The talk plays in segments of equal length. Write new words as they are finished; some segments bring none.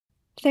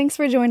Thanks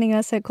for joining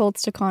us at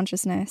Cults to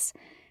Consciousness.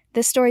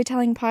 This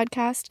storytelling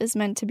podcast is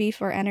meant to be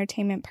for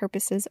entertainment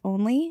purposes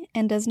only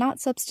and does not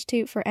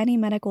substitute for any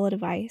medical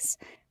advice.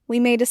 We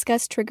may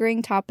discuss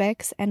triggering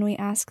topics, and we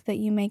ask that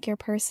you make your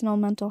personal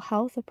mental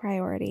health a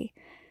priority.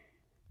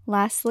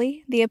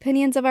 Lastly, the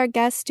opinions of our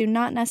guests do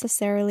not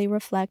necessarily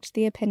reflect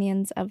the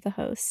opinions of the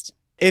host.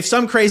 If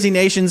some crazy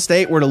nation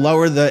state were to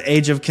lower the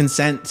age of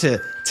consent to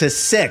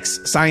 6,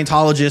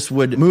 Scientologists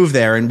would move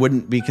there and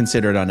wouldn't be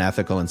considered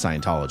unethical in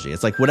Scientology.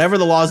 It's like whatever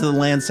the laws of the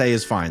land say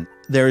is fine.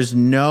 There's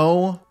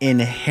no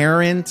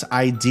inherent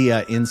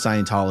idea in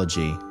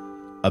Scientology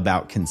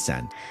about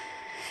consent.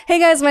 Hey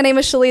guys, my name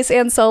is Shalise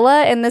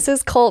Ansola, and this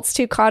is Cults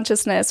to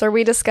Consciousness, where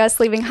we discuss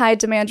leaving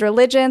high-demand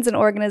religions and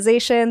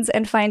organizations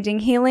and finding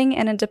healing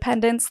and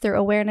independence through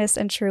awareness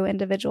and true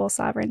individual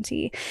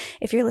sovereignty.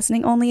 If you're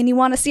listening only and you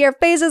want to see our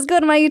faces,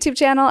 go to my YouTube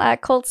channel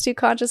at Cults to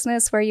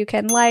Consciousness, where you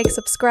can like,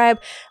 subscribe,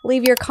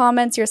 leave your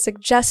comments, your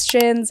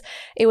suggestions.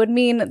 It would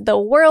mean the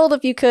world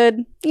if you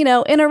could,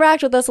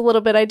 interact with us a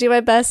little bit. I do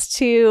my best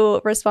to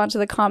respond to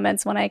the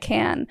comments when I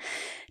can.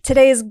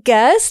 Today's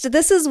guest,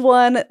 this is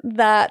one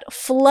that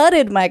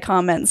flooded my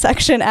comment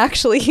section,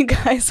 actually, you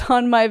guys,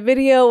 on my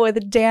video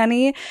with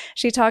Danny.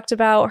 She talked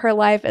about her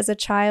life as a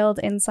child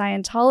in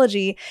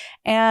Scientology,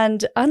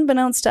 and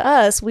unbeknownst to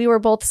us, we were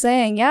both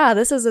saying, yeah,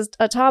 this is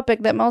a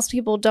topic that most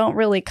people don't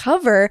really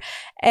cover.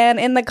 And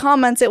in the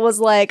comments, it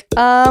was like,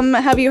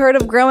 have you heard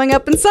of growing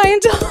up in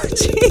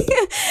Scientology?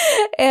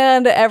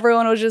 And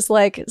everyone was just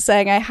like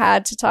saying I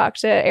had to talk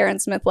to Aaron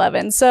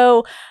Smith-Levin.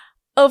 So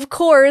of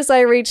course, I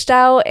reached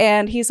out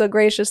and he so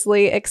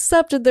graciously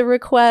accepted the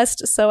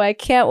request, so I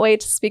can't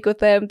wait to speak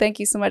with him. Thank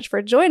you so much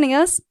for joining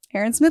us,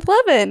 Aaron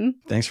Smith-Levin.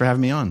 Thanks for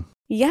having me on.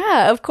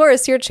 Yeah, of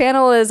course. Your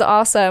channel is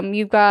awesome.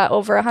 You've got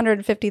over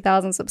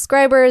 150,000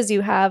 subscribers. You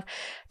have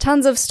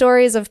tons of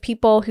stories of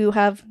people who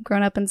have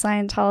grown up in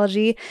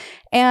Scientology.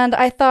 And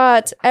I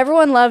thought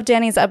everyone loved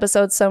Danny's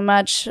episode so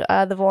much,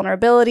 the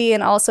vulnerability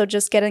and also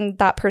just getting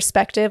that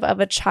perspective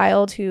of a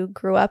child who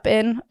grew up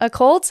in a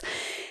cult.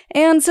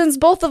 And since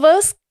both of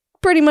us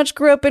pretty much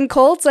grew up in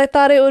cults, I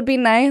thought it would be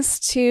nice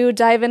to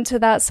dive into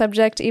that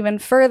subject even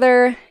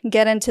further,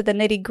 get into the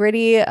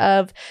nitty-gritty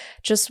of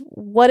just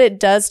what it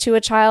does to a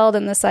child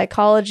and the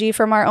psychology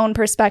from our own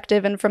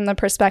perspective and from the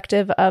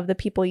perspective of the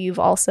people you've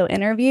also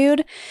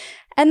interviewed.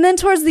 And then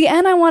towards the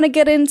end, I want to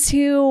get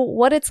into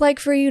what it's like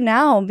for you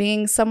now,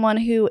 being someone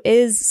who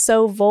is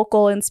so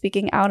vocal and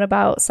speaking out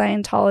about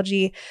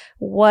Scientology,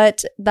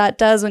 what that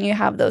does when you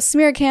have those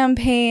smear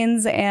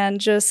campaigns, and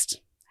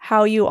just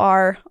how you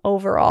are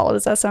overall.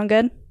 Does that sound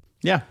good?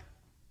 Yeah.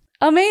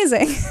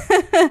 Amazing.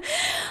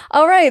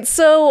 All right.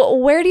 So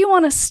where do you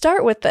want to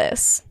start with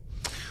this?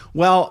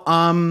 Well,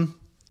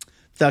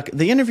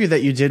 the interview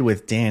that you did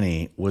with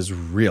Danny was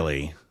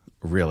really,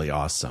 really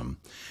awesome.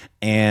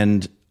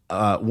 And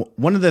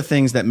one of the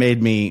things that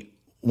made me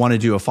want to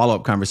do a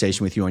follow-up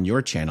conversation with you on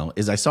your channel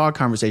is I saw a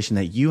conversation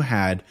that you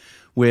had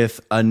with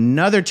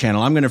another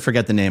channel. I'm going to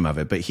forget the name of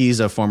it, but he's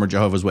a former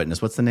Jehovah's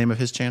Witness. What's the name of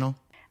his channel?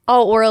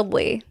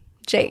 Alt-Worldly.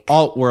 Jake.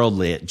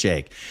 Alt-Worldly at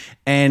Jake.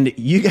 And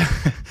you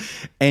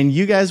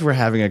guys were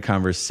having a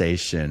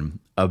conversation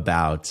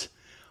about,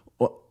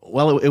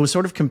 well, it was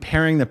sort of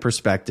comparing the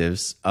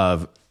perspectives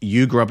of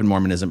you grew up in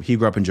Mormonism, he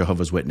grew up in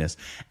Jehovah's Witness.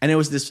 And it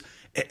was this,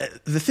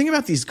 the thing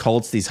about these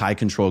cults, these high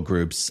control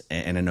groups,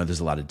 and I know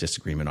there's a lot of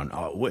disagreement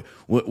on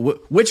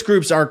which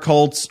groups are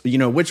cults,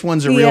 which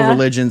ones are real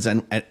religions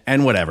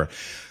and whatever.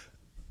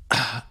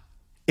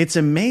 It's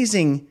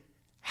amazing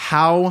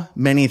how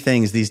many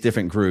things these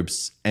different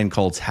groups and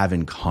cults have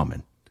in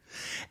common.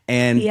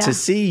 And to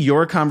see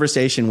your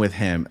conversation with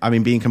him, I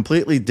mean, being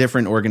completely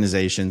different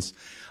organizations,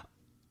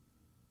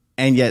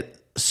 and yet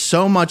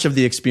so much of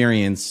the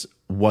experience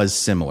was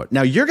similar.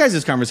 Now, your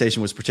guys'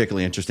 conversation was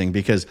particularly interesting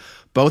because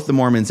both the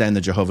Mormons and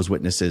the Jehovah's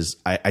Witnesses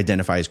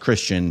identify as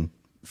Christian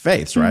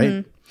faiths, right?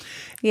 Mm-hmm.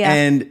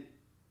 Yeah.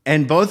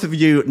 And both of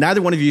you,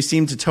 neither one of you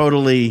seemed to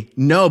totally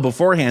know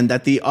beforehand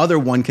that the other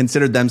one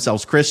considered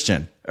themselves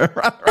Christian. Am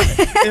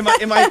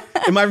I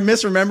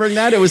misremembering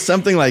that? It was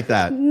something like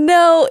that.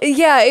 No,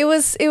 yeah, it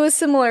was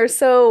similar.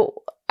 So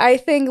I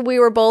think we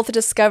were both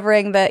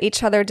discovering that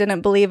each other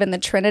didn't believe in the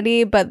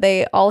Trinity, but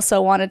they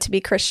also wanted to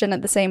be Christian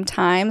at the same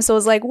time. So it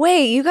was like,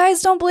 wait, you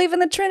guys don't believe in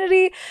the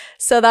Trinity?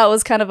 So that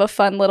was kind of a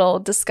fun little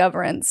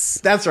discoverance.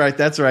 That's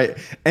right.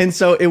 And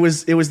so it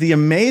was the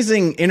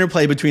amazing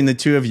interplay between the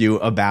two of you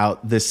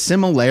about the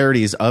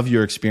similarities of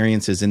your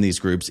experiences in these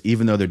groups,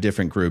 even though they're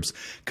different groups,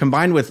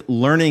 combined with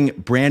learning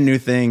brand new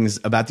things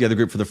about the other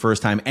group for the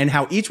first time, and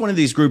how each one of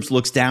these groups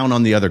looks down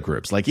on the other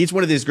groups. Like each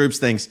one of these groups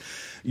thinks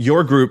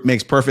your group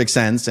makes perfect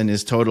sense and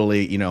is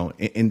totally,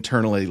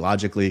 internally,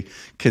 logically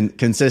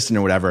consistent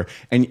or whatever.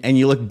 And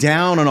you look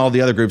down on all the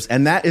other groups.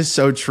 And that is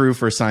so true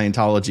for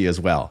Scientology as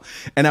well.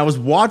 And I was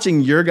watching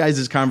your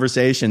guys'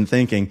 conversation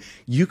thinking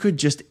you could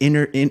just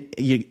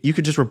you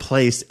could just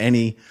replace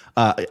any,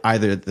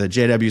 either the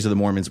JWs or the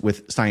Mormons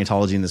with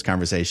Scientology in this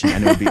conversation.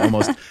 And it would be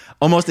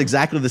almost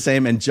exactly the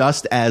same and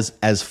just as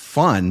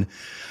fun.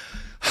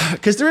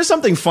 Because there is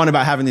something fun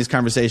about having these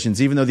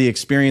conversations, even though the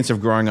experience of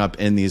growing up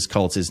in these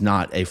cults is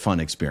not a fun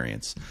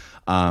experience.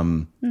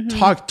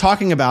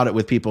 Talking about it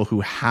with people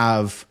who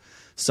have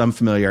some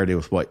familiarity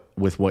with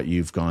what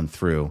you've gone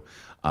through,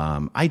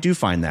 I do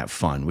find that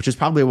fun, which is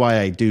probably why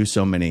I do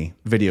so many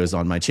videos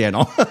on my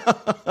channel.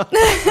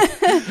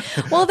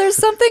 Well, there's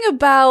something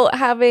about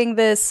having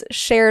this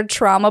shared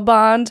trauma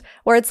bond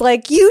where it's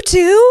like, you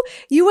too?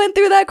 You went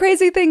through that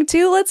crazy thing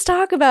too? Let's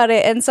talk about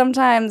it. And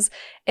sometimes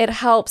it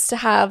helps to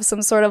have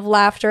some sort of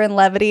laughter and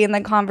levity in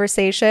the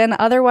conversation.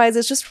 Otherwise,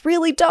 it's just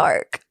really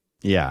dark.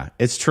 Yeah,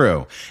 it's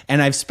true.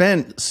 And I've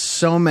spent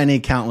so many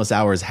countless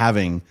hours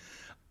having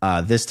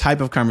this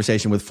type of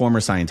conversation with former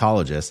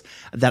Scientologists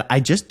that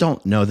I just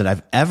don't know that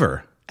I've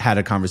ever had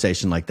a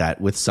conversation like that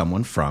with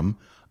someone from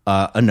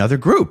another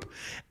group.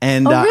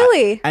 And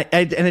really?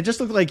 And it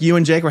just looked like you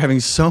and Jake were having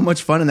so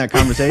much fun in that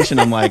conversation.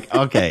 I'm like,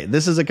 okay,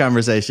 this is a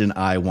conversation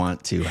I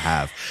want to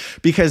have.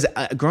 Because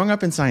growing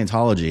up in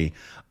Scientology,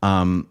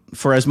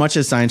 for as much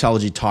as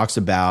Scientology talks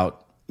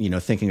about,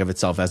 thinking of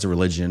itself as a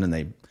religion, and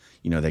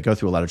they go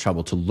through a lot of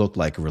trouble to look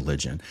like a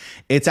religion,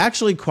 it's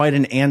actually quite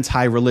an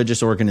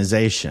anti-religious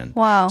organization.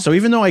 Wow. So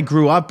even though I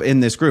grew up in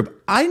this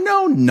group, I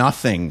know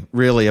nothing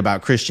really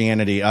about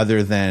Christianity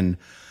other than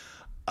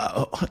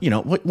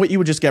what you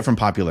would just get from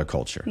popular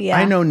culture. Yeah.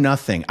 I know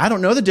nothing. I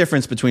don't know the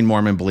difference between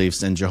Mormon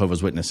beliefs and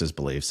Jehovah's Witnesses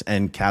beliefs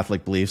and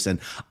Catholic beliefs. And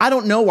I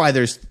don't know why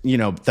there's,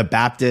 the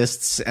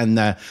Baptists and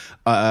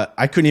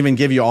I couldn't even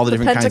give you all the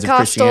different kinds of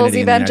Christianity.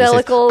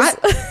 Evangelicals.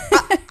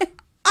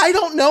 I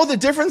don't know the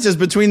differences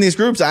between these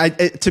groups.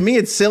 To me,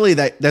 it's silly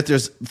that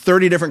there's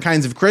 30 different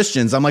kinds of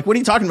Christians. I'm like, what are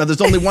you talking about?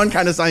 There's only one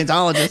kind of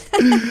Scientologist.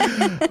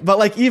 But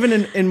like even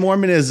in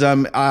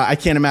Mormonism, I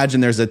can't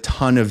imagine there's a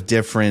ton of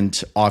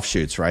different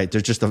offshoots, right?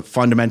 There's just a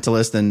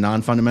fundamentalist and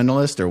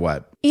non-fundamentalist, or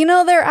what?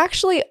 There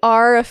actually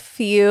are a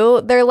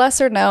few. They're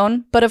lesser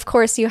known, but of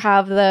course you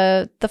have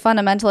the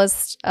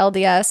fundamentalist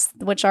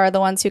LDS, which are the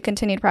ones who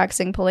continued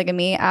practicing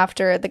polygamy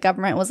after the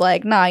government was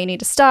like, nah, you need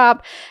to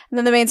stop. And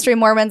then the mainstream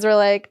Mormons were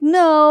like,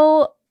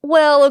 no,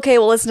 well, okay,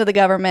 we'll listen to the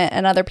government.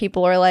 And other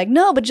people are like,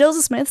 no, but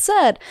Joseph Smith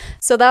said.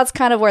 So that's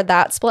kind of where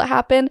that split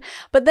happened.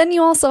 But then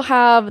you also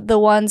have the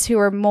ones who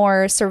are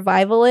more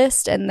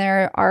survivalist, and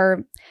there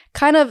are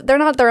they're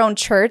not their own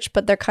church,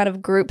 but they're kind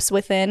of groups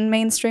within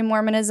mainstream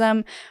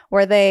Mormonism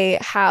where they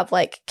have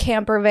like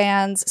camper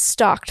vans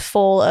stocked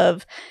full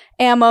of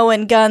ammo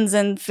and guns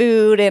and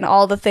food and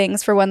all the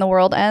things for when the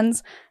world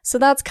ends. So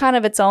that's kind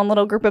of its own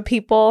little group of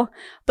people.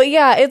 But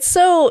yeah, it's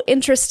so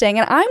interesting.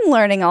 And I'm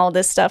learning all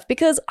this stuff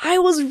because I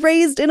was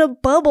raised in a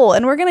bubble.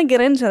 And we're going to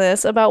get into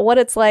this about what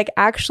it's like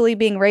actually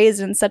being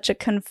raised in such a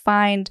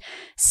confined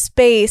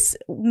space,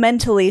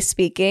 mentally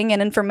speaking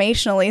and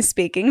informationally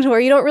speaking, to where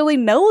you don't really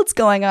know what's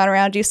going on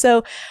around you.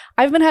 So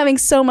I've been having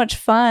so much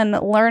fun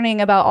learning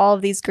about all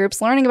of these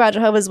groups, learning about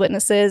Jehovah's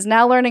Witnesses,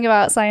 now learning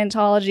about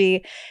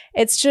Scientology.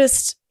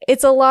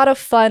 It's a lot of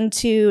fun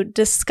to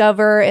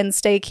discover and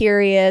stay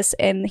curious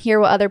and hear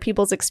what other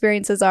people's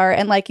experiences are.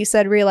 And like you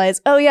said,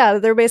 realize, oh yeah,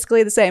 they're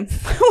basically the same.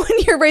 When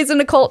you're raised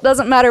in a cult,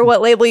 doesn't matter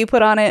what label you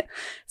put on it.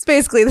 It's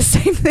basically the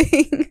same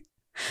thing.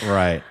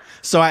 Right.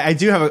 So I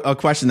do have a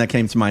question that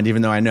came to mind,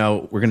 even though I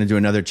know we're going to do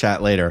another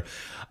chat later.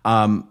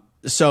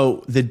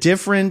 So the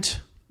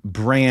different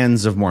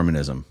brands of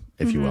Mormonism,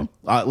 if you will,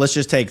 let's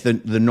just take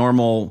the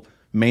normal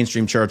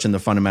mainstream church and the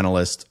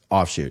fundamentalist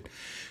offshoot.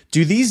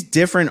 Do these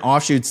different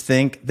offshoots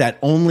think that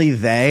only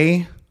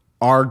they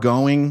are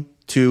going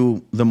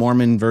to the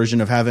Mormon version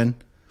of heaven?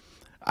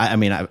 I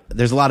mean,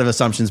 there's a lot of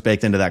assumptions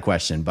baked into that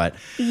question, but...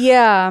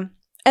 Yeah,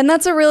 and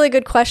that's a really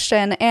good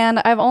question. And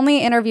I've only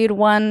interviewed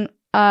one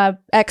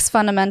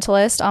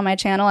ex-fundamentalist on my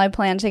channel. I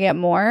plan to get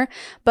more.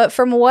 But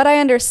from what I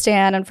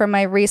understand and from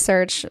my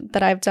research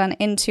that I've done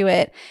into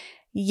it,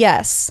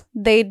 yes,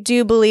 they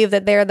do believe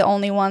that they're the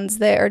only ones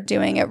that are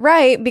doing it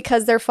right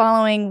because they're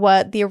following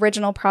what the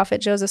original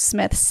prophet Joseph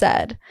Smith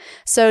said.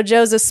 So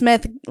Joseph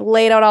Smith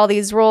laid out all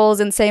these rules,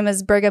 and same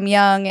as Brigham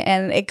Young,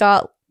 and it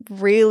got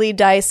really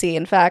dicey.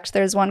 In fact,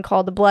 there's one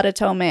called the Blood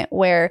Atonement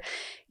where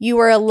you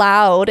were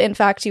allowed, in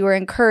fact, you were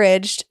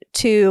encouraged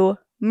to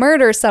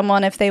murder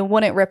someone if they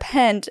wouldn't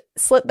repent,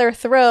 slit their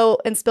throat,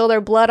 and spill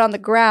their blood on the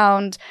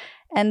ground,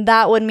 and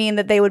that would mean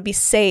that they would be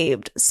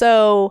saved.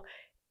 So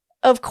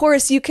of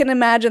course, you can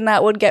imagine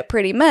that would get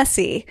pretty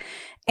messy.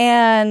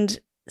 And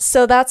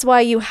so that's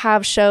why you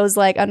have shows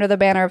like Under the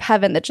Banner of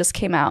Heaven that just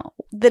came out.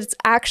 That's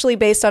actually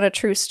based on a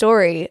true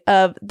story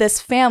of this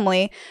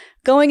family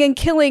going and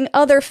killing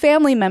other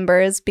family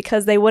members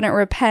because they wouldn't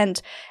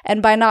repent.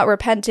 And by not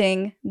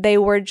repenting, they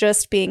were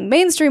just being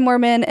mainstream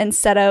Mormon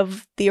instead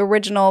of the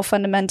original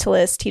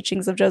fundamentalist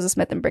teachings of Joseph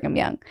Smith and Brigham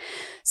Young.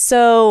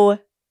 So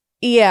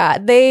yeah,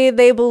 they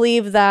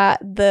believe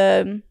that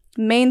the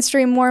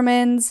mainstream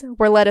Mormons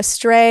were led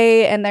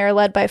astray and they're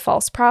led by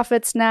false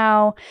prophets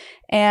now,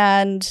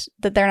 and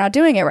that they're not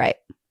doing it right.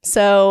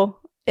 So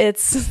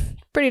it's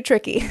pretty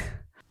tricky.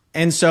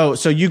 And so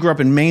you grew up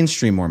in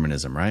mainstream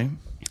Mormonism, right?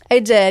 I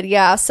did,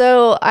 yeah.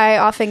 So I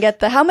often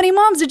get how many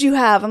moms did you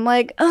have? I'm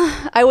like,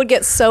 ugh. I would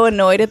get so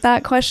annoyed at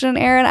that question,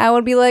 Aaron. I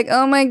would be like,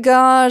 oh my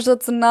gosh,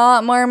 that's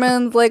not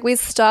Mormons. Like, we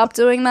stopped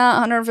doing that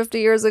 150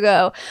 years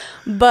ago.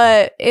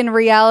 But in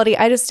reality,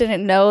 I just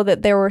didn't know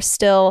that there were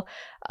still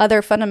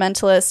other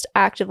fundamentalists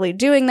actively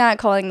doing that,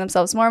 calling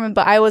themselves Mormon.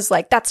 But I was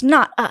like, that's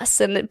not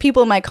us. And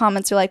people in my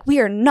comments are like, we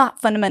are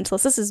not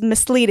fundamentalists. This is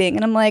misleading.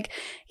 And I'm like,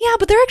 yeah,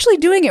 but they're actually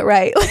doing it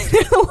right. Like,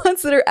 they're the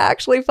ones that are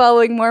actually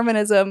following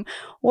Mormonism.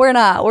 We're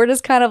not. We're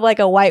just kind of like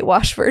a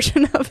whitewash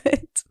version of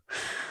it.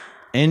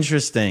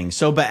 Interesting.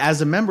 So, but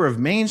as a member of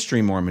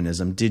mainstream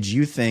Mormonism, did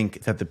you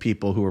think that the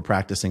people who were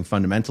practicing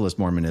fundamentalist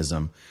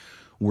Mormonism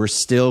were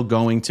still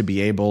going to be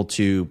able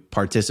to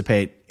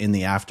participate in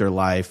the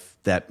afterlife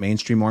that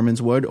mainstream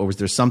Mormons would? Or was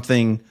there some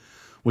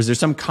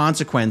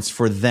consequence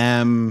for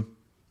them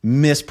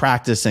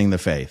mispracticing the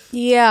faith?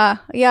 Yeah,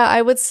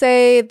 I would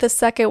say the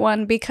second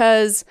one,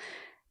 because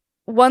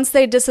once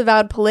they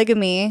disavowed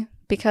polygamy,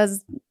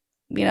 because,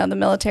 you know, the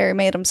military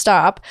made them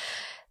stop,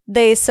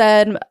 they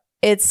said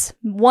it's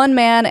one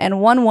man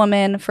and one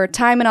woman for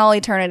time and all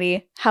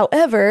eternity.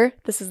 However,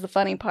 this is the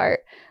funny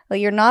part,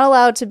 like, you're not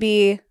allowed to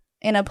be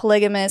in a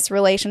polygamous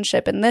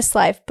relationship in this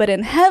life, but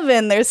in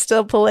heaven there's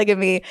still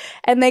polygamy,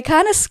 and they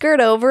kind of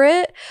skirt over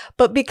it.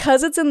 But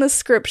because it's in the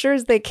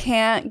scriptures, they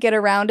can't get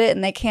around it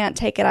and they can't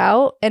take it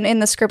out. And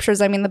in the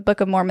scriptures, I mean the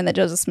Book of Mormon that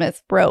Joseph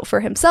Smith wrote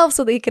for himself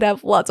so that he could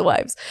have lots of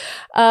wives.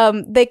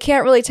 They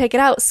can't really take it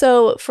out.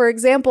 So, for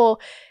example,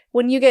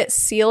 when you get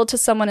sealed to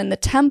someone in the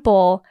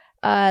temple,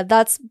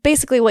 that's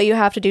basically what you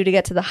have to do to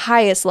get to the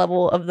highest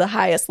level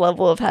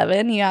of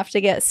heaven. You have to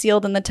get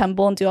sealed in the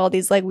temple and do all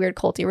these like weird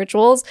culty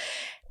rituals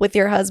with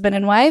your husband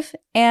and wife.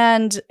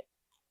 And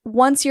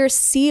once you're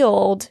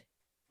sealed,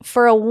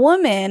 for a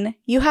woman,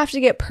 you have to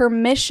get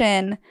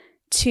permission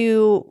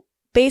to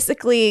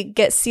basically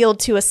get sealed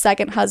to a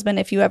second husband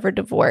if you ever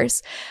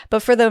divorce.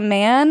 But for the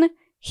man,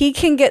 he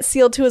can get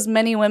sealed to as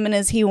many women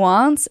as he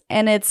wants.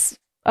 And it's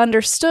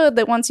understood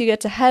that once you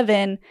get to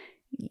heaven,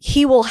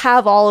 he will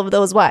have all of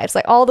those wives.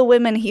 Like, all the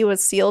women he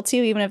was sealed to,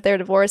 even if they're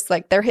divorced,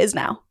 like, they're his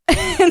now.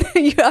 And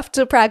you have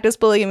to practice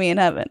polygamy in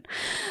heaven.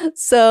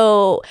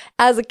 So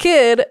as a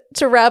kid,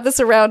 to wrap this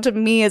around to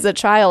me as a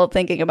child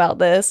thinking about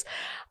this,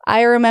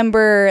 I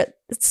remember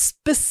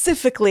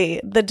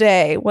specifically the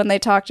day when they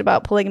talked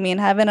about polygamy in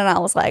heaven, and I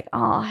was like,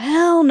 oh,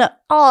 hell no.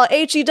 Oh,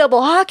 HE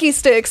double hockey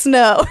sticks,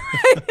 no.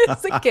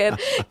 As a kid,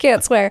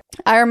 can't swear.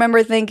 I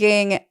remember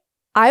thinking,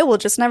 I will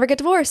just never get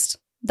divorced.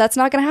 That's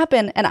not going to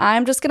happen. And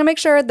I'm just going to make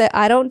sure that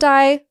I don't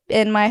die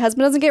and my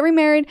husband doesn't get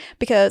remarried,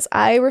 because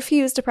I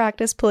refuse to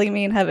practice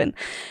polygamy in heaven.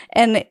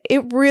 And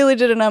it really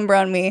did a number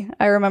on me.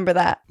 I remember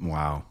that.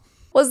 Wow.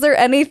 Was there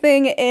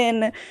anything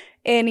in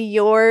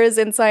yours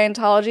in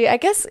Scientology? I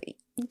guess,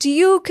 do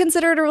you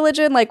consider it a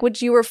religion? Like, would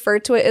you refer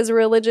to it as a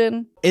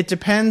religion? It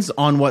depends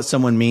on what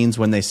someone means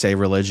when they say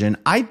religion.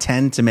 I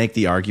tend to make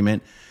the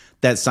argument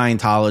that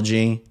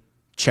Scientology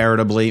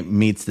charitably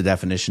meets the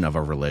definition of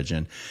a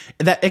religion.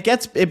 That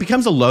it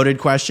becomes a loaded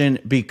question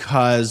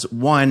because,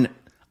 one,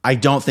 I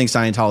don't think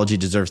Scientology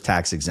deserves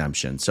tax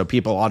exemption. So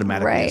people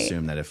automatically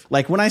assume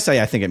that when I say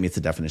I think it meets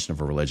the definition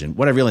of a religion,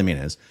 what I really mean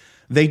is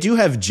they do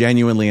have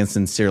genuinely and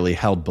sincerely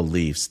held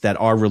beliefs that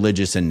are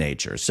religious in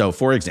nature. So,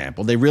 for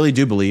example, they really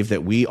do believe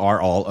that we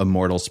are all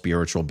immortal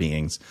spiritual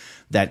beings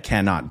that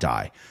cannot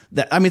die.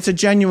 It's a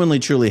genuinely,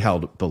 truly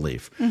held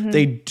belief. Mm-hmm.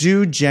 They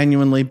do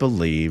genuinely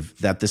believe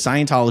that the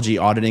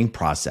Scientology auditing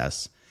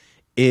process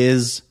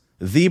is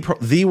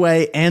the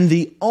way and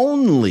the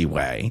only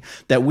way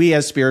that we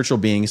as spiritual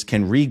beings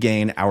can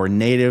regain our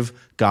native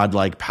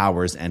godlike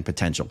powers and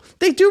potential.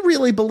 They do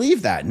really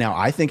believe that. Now,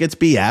 I think it's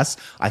BS.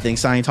 I think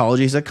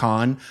Scientology is a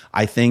con.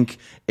 I think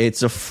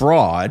it's a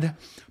fraud,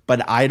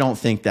 but I don't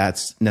think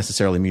that's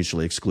necessarily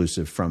mutually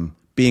exclusive from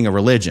being a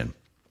religion.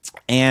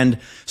 And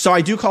so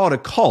I do call it a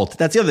cult.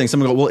 That's the other thing.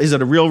 Someone go, well, is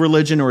it a real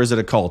religion or is it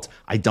a cult?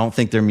 I don't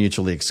think they're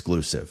mutually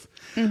exclusive.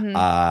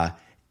 Mm-hmm.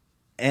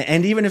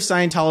 And even if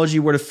Scientology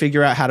were to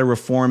figure out how to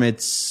reform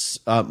its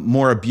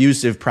more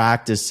abusive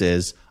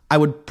practices, I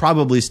would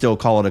probably still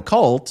call it a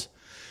cult,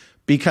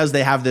 because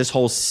they have this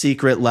whole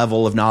secret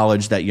level of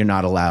knowledge that you're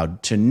not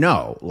allowed to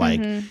know.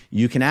 Like,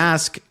 you can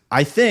ask,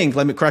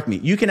 correct me,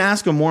 you can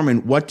ask a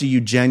Mormon, what do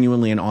you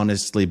genuinely and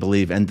honestly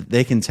believe? And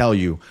they can tell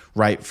you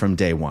right from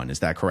day one. Is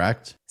that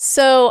correct?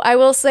 So I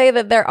will say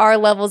that there are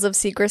levels of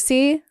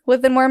secrecy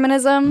within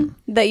Mormonism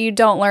that you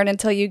don't learn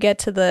until you get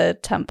to the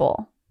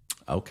temple.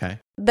 Okay.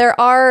 There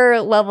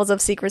are levels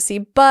of secrecy,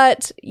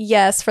 but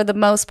yes, for the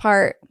most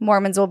part,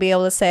 Mormons will be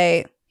able to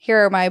say,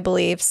 here are my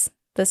beliefs.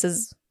 This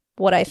is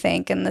what I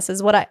think, and this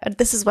is what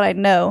I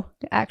know,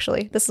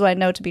 actually. This is what I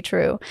know to be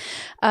true.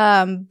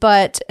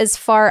 But as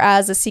far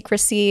as the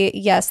secrecy,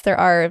 yes, there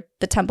are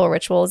the temple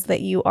rituals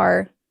that you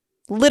are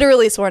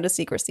literally sworn to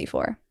secrecy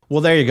for. Well,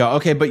 there you go.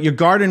 Okay, but your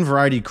garden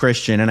variety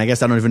Christian, and I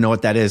guess I don't even know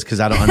what that is because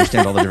I don't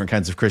understand all the different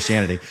kinds of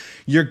Christianity.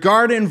 Your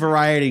garden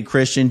variety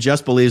Christian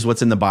just believes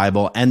what's in the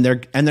Bible, and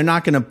they're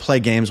not going to play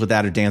games with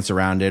that or dance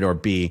around it or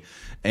be,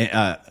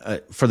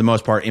 for the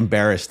most part,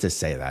 embarrassed to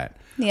say that.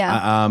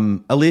 Yeah.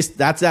 At least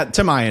that's that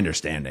to my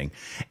understanding.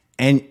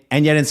 And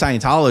yet in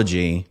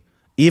Scientology,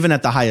 even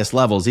at the highest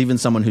levels, even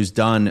someone who's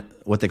done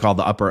what they call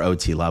the upper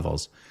OT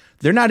levels,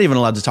 they're not even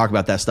allowed to talk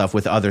about that stuff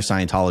with other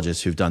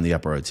Scientologists who've done the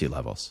upper OT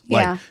levels.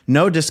 Yeah. Like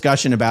no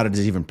discussion about it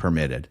is even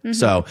permitted.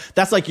 So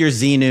that's like your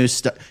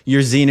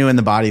Xenu and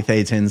the body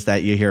thetans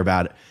that you hear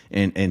about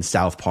in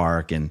South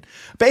Park, and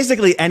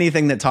basically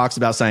anything that talks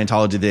about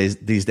Scientology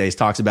these days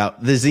talks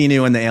about the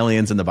Xenu and the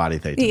aliens and the body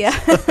thetans.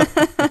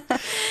 Yeah.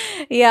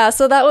 Yeah,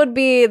 so that would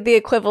be the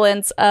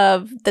equivalence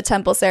of the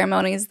temple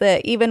ceremonies,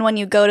 that even when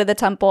you go to the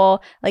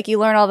temple, like you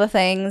learn all the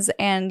things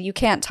and you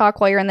can't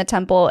talk while you're in the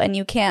temple, and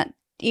you can't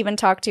even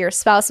talk to your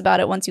spouse about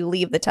it once you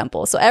leave the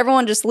temple. So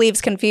everyone just leaves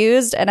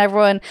confused,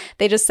 and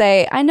they just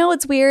say, I know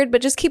it's weird,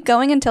 but just keep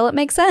going until it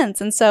makes sense.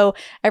 And so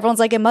everyone's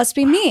like, it must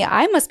be me.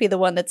 I must be the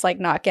one that's like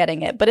not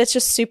getting it, but it's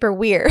just super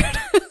weird.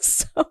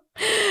 So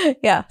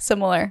yeah,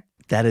 similar.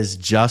 That is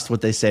just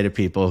what they say to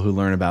people who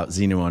learn about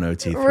Xenu on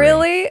OT3.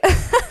 Really?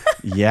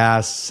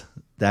 Yes,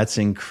 that's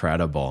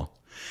incredible.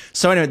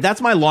 So anyway,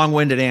 that's my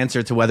long-winded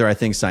answer to whether I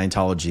think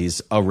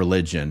Scientology's a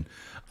religion.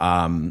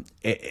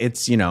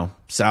 It's,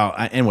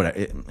 and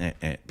whatever.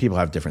 People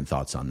have different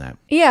thoughts on that.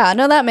 Yeah,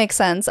 no, that makes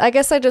sense. I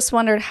guess I just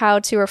wondered how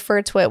to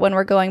refer to it when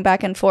we're going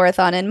back and forth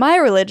on in my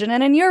religion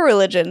and in your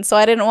religion. So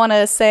I didn't want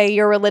to say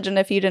your religion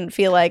if you didn't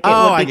feel like it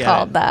would be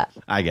called that.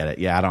 I get it.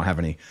 Yeah, I don't have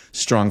any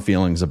strong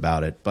feelings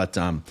about it. But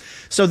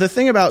so the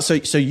thing about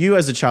so you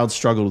as a child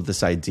struggled with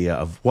this idea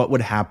of what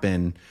would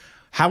happen.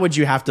 How would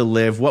you have to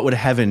live? What would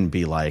heaven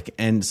be like?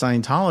 And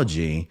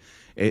Scientology,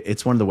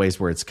 it's one of the ways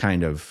where it's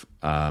kind of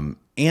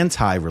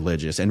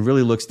anti-religious and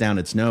really looks down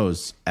its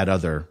nose at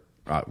other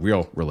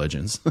real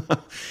religions.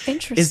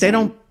 Interesting. Is they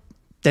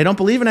don't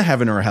believe in a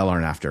heaven or a hell or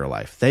an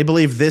afterlife. They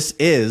believe this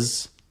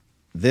is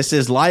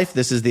life.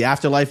 This is the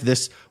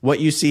afterlife. What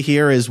you see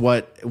here is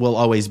what will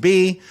always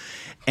be,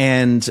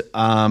 and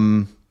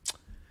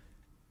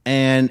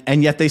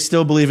yet they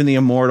still believe in the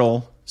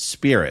immortal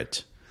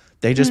spirit.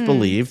 They just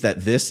believe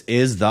that this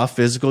is the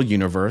physical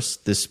universe.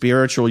 The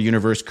spiritual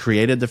universe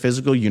created the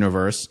physical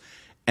universe,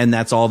 and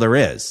that's all there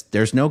is.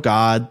 There's no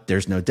God.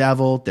 There's no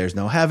devil. There's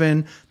no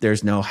heaven.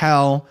 There's no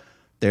hell.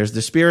 There's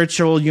the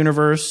spiritual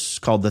universe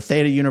called the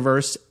Theta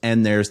universe,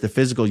 and there's the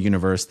physical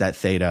universe that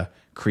Theta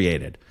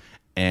created.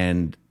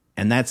 And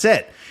that's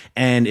it.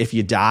 And if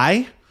you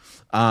die,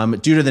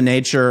 due to the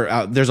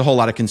nature, there's a whole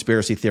lot of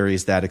conspiracy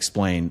theories that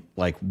explain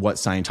like what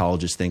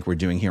Scientologists think we're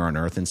doing here on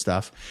Earth and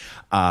stuff.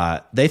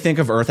 They think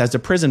of Earth as a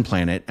prison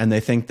planet, and they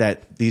think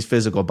that these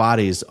physical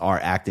bodies are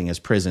acting as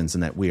prisons,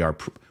 and that we are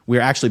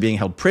actually being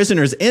held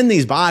prisoners in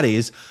these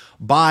bodies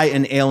by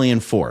an alien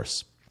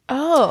force.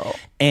 Oh.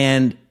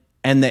 And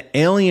the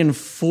alien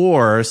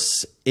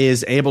force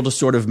is able to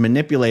sort of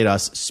manipulate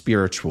us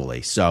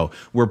spiritually. So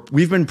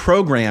we've been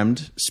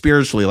programmed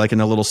spiritually, like in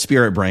the little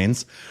spirit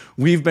brains.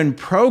 We've been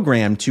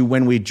programmed to,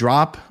 when we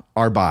drop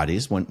our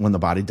bodies, when the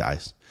body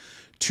dies,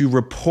 to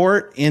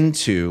report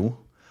into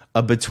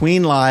a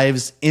between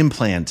lives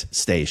implant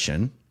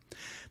station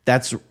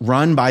that's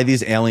run by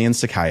these alien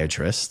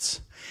psychiatrists.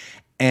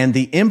 And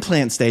the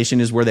implant station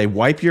is where they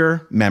wipe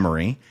your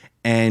memory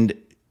and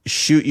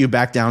shoot you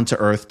back down to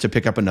Earth to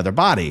pick up another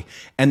body.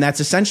 And that's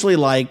essentially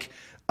like,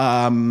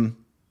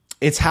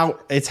 it's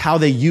how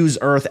they use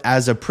Earth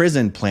as a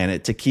prison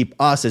planet to keep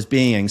us as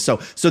beings.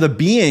 So the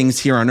beings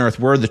here on Earth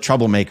were the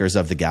troublemakers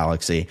of the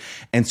galaxy.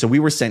 And so we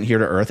were sent here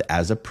to Earth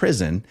as a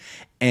prison.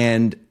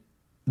 And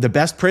the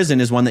best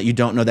prison is one that you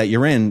don't know that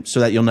you're in,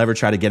 so that you'll never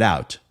try to get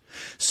out.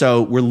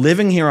 So we're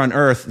living here on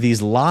Earth,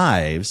 these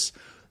lives.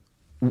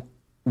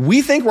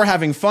 We think we're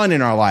having fun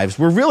in our lives.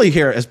 We're really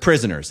here as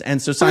prisoners.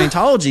 And so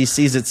Scientology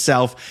sees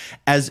itself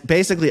as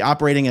basically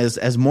operating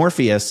as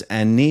Morpheus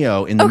and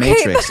Neo in the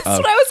Matrix. That's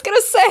what I was going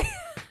to say.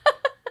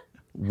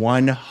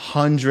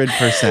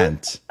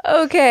 100%.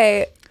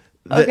 Okay.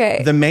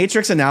 The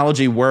Matrix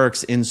analogy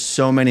works in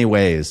so many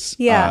ways.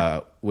 Yeah.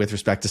 With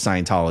respect to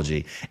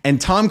Scientology. And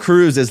Tom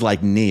Cruise is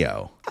like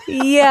Neo.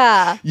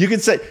 Yeah. You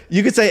could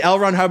say L.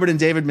 Ron Hubbard and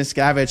David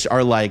Miscavige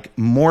are like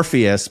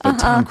Morpheus, but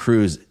Tom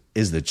Cruise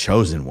is the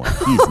chosen one.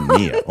 He's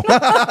Neo.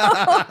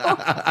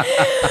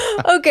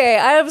 Okay,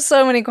 I have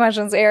so many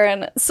questions,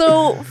 Aaron.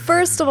 So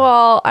first of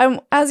all,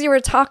 as you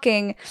were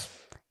talking,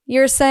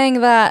 you're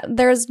saying that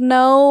there's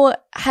no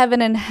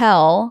heaven and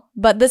hell,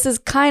 but this is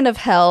kind of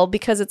hell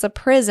because it's a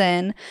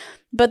prison.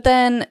 But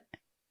then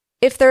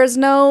if there's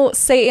no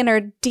Satan or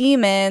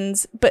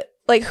demons, but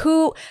like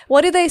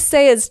what do they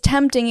say is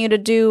tempting you to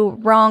do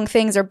wrong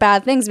things or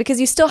bad things? Because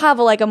you still have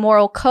a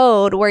moral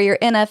code where you're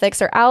in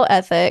ethics or out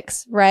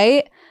ethics,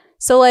 right?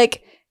 So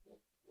like,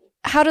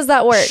 how does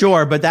that work?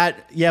 Sure, but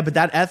that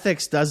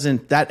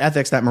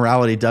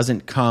morality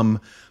doesn't come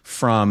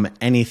from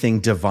anything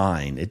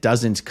divine. It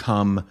doesn't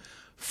come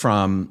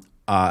from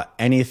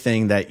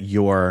anything that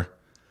you're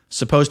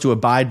supposed to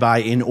abide by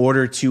in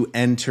order to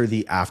enter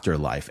the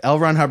afterlife. L.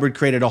 Ron Hubbard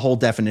created a whole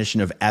definition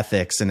of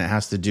ethics, and it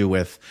has to do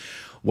with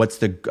what's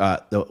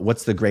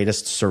the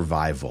greatest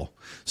survival.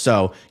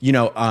 So,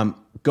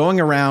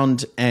 going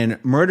around and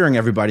murdering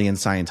everybody in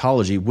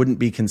Scientology wouldn't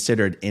be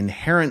considered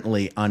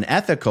inherently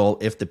unethical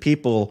if the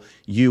people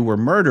you were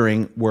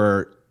murdering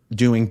were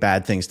doing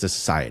bad things to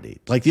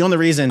society. Like the only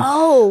reason.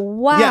 Oh,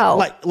 wow.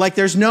 Yeah, like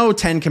there's no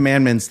 10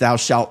 commandments, thou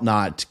shalt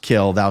not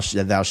kill, thou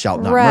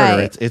shalt not Right.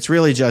 murder. It's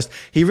really just,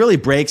 he really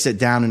breaks it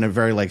down in a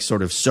very like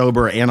sort of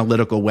sober,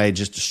 analytical way,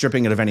 just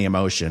stripping it of any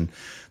emotion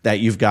that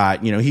you've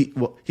got.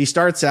 He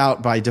starts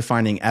out by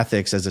defining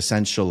ethics as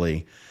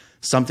essentially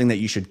something that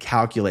you should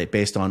calculate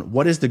based on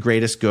what is the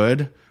greatest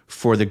good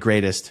for the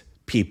greatest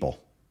people.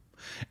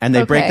 And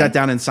they break that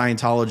down in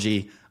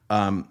Scientology.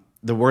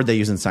 The word they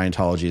use in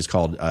Scientology is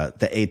called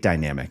the 8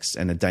 dynamics.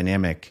 And a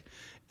dynamic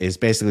is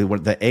basically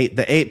what the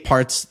eight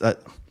parts, the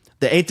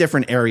 8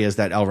 different areas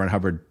that L. Ron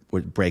Hubbard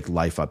would break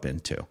life up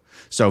into.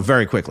 So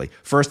very quickly,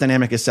 first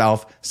dynamic is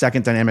self,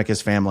 second dynamic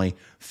is family,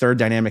 third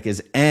dynamic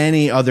is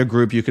any other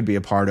group you could be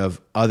a part of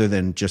other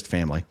than just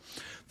family.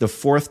 The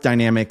fourth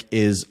dynamic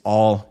is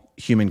all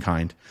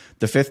humankind.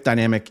 The fifth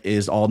dynamic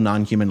is all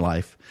non-human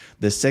life.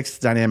 The sixth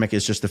dynamic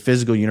is just the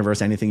physical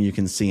universe, anything you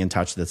can see and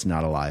touch that's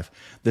not alive.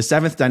 The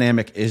seventh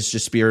dynamic is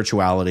just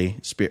spirituality,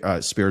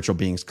 spiritual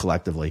beings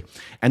collectively.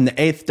 And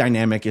the eighth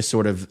dynamic is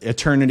sort of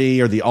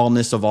eternity or the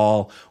allness of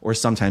all, or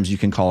sometimes you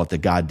can call it the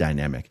God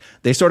dynamic.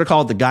 They sort of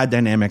call it the God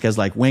dynamic as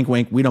like, wink,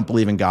 wink, we don't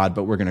believe in God,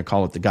 but we're going to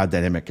call it the God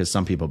dynamic because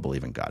some people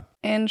believe in God.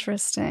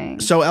 Interesting.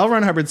 So L.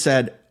 Ron Hubbard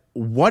said,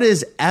 what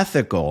is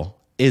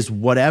ethical is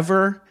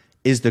whatever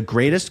is the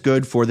greatest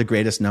good for the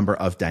greatest number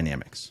of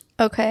dynamics.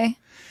 Okay.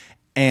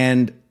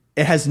 And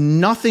it has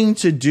nothing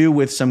to do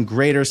with some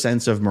greater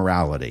sense of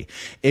morality.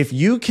 If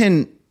you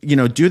can,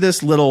 do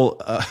this little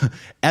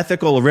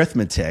ethical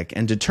arithmetic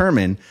and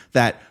determine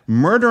that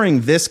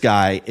murdering this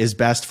guy is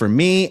best for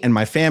me and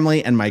my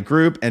family and my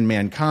group and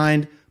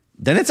mankind,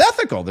 then it's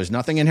ethical. There's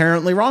nothing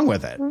inherently wrong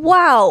with it.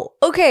 Wow.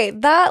 Okay,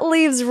 that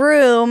leaves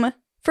room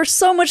for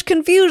so much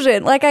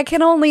confusion. Like, I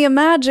can only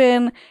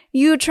imagine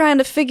you trying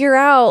to figure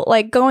out,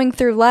 like, going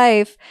through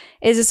life,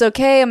 is this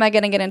okay? Am I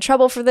going to get in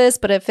trouble for this?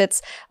 But if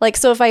it's like,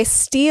 so if I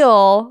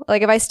steal from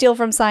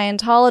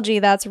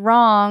Scientology, that's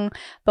wrong.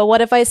 But what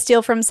if I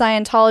steal from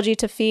Scientology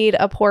to feed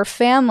a poor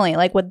family?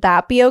 Like, would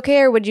that be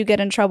okay? Or would you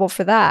get in trouble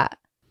for that?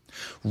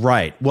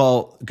 Right.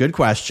 Well, good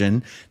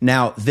question.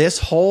 Now, this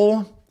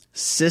whole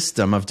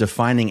system of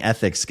defining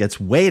ethics gets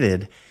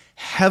weighted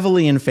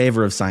heavily in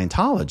favor of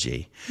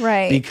Scientology.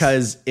 Right.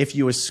 Because if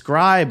you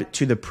ascribe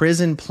to the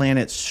prison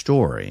planet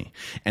story,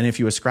 and if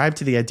you ascribe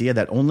to the idea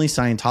that only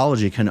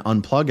Scientology can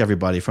unplug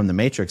everybody from the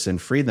matrix and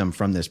free them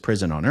from this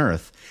prison on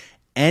Earth,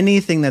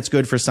 anything that's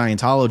good for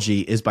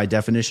Scientology is by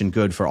definition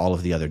good for all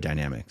of the other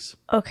dynamics.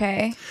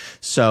 Okay.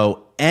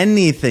 So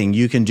anything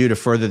you can do to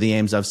further the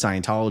aims of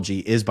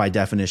Scientology is by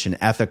definition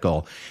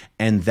ethical.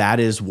 And that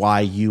is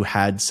why you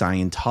had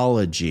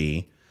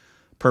Scientology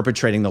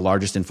perpetrating the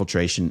largest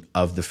infiltration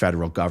of the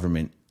federal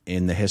government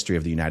in the history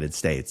of the United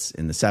States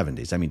in the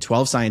 70s. I mean,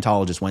 12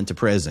 Scientologists went to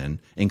prison,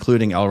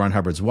 including L. Ron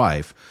Hubbard's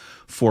wife,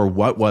 for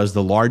what was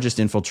the largest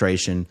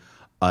infiltration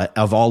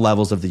of all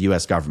levels of the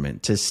U.S.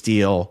 government to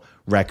steal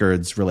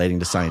records relating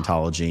to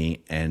Scientology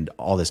and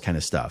all this kind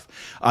of stuff.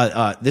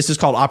 This is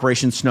called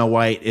Operation Snow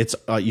White. It's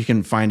you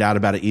can find out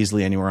about it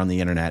easily anywhere on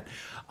the internet.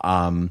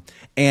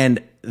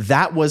 And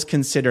that was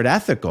considered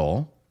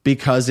ethical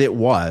because it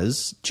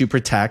was to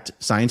protect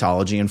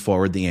Scientology and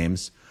forward the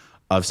aims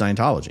of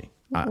Scientology.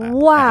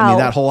 Wow. I mean,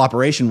 that whole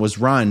operation was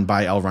run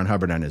by L. Ron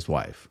Hubbard and his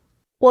wife.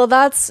 Well,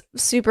 that's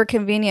super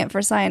convenient for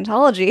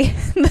Scientology.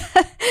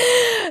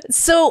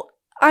 So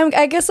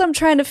I guess I'm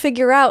trying to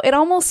figure out, it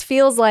almost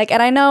feels like,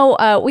 and I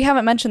know we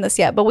haven't mentioned this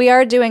yet, but we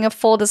are doing a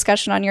full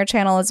discussion on your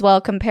channel as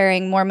well,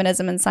 comparing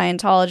Mormonism and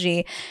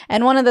Scientology.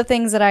 And one of the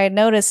things that I had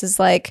noticed is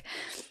like,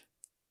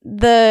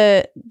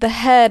 the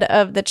head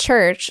of the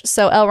church,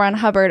 so L. Ron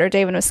Hubbard or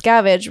David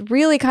Miscavige,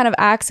 really kind of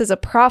acts as a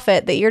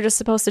prophet that you're just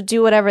supposed to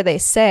do whatever they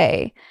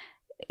say.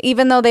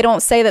 Even though they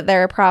don't say that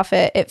they're a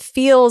prophet, it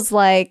feels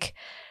like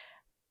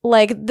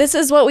this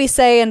is what we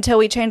say until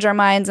we change our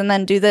minds and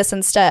then do this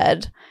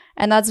instead.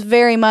 And that's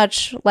very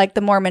much like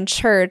the Mormon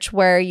church,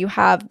 where you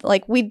have,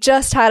 like, we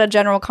just had a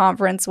general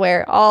conference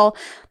where all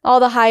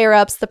the higher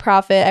ups, the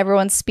prophet,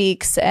 everyone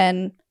speaks,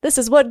 and this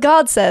is what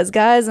God says,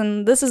 guys,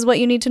 and this is what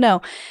you need to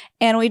know.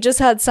 And we just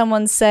had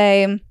someone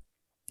say,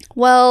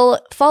 well,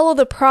 follow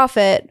the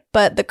prophet,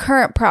 but the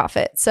current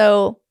prophet.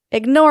 So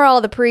ignore all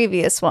the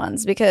previous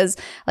ones, because,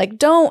 like,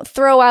 don't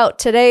throw out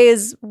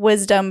today's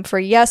wisdom for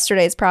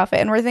yesterday's prophet.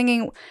 And we're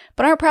thinking,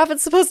 but aren't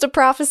prophets supposed to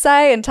prophesy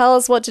and tell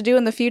us what to do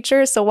in the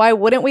future? So why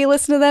wouldn't we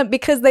listen to them?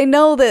 Because they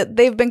know that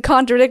they've been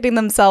contradicting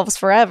themselves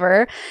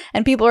forever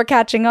and people are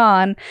catching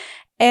on.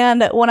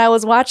 And when I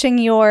was watching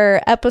your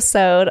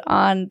episode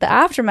on the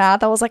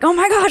aftermath, I was like, oh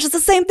my gosh, it's the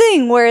same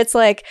thing, where it's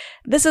like,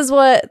 this is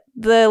what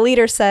the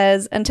leader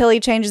says until he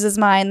changes his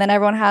mind. Then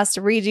everyone has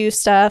to redo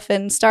stuff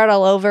and start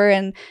all over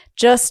and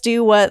just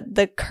do what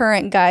the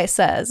current guy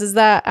says. Is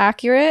that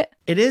accurate?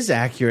 It is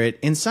accurate.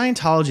 In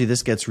Scientology,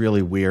 this gets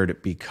really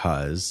weird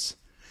because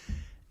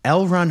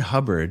L. Ron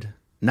Hubbard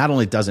not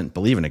only doesn't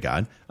believe in a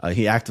God,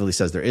 he actively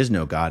says there is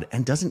no God,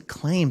 and doesn't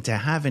claim to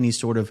have any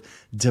sort of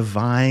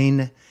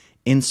divine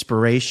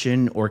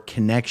inspiration or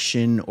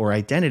connection or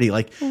identity.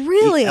 Like,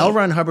 really, L.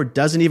 Ron Hubbard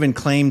doesn't even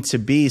claim to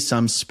be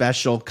some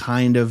special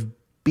kind of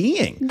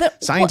being.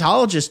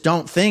 Scientologists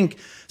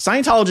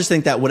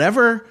think that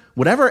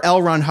whatever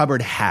L. Ron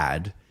Hubbard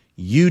had,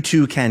 you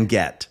too can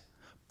get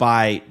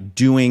by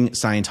doing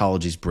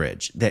Scientology's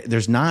bridge.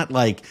 There's not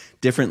like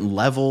different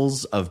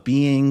levels of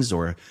beings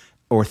or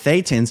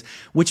thetans,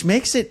 which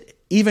makes it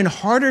even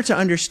harder to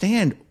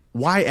understand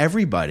why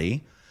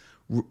everybody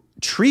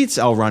treats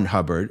L. Ron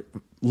Hubbard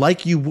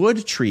like you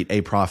would treat a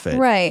prophet,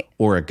 right,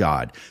 or a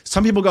god.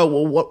 Some people go,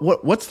 well,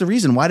 what's the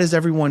reason? What's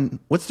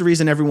the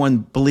reason everyone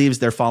believes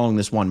they're following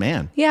this one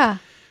man? Yeah.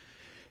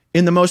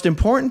 In the most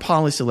important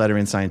policy letter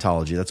in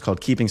Scientology, that's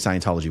called Keeping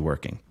Scientology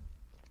Working,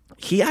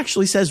 he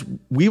actually says,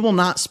 we will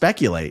not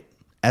speculate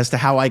as to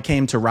how I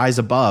came to rise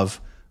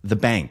above the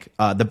bank.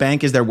 The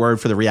bank is their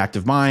word for the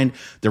reactive mind.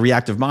 The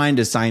reactive mind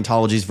is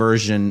Scientology's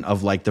version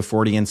of like the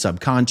Freudian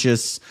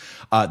subconscious.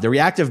 The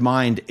reactive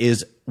mind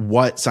is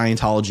what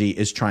Scientology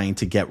is trying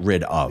to get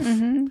rid of.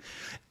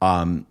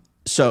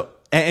 So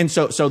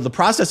the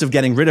process of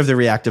getting rid of the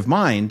reactive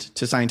mind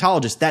to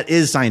Scientologists, that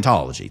is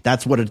Scientology.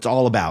 That's what it's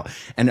all about.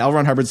 And L.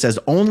 Ron Hubbard says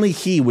only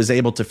he was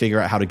able to figure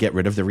out how to get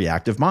rid of the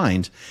reactive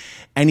mind.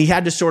 And he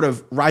had to sort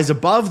of rise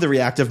above the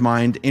reactive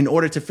mind in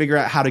order to figure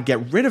out how to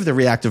get rid of the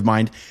reactive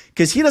mind,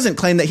 because he doesn't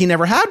claim that he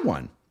never had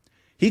one.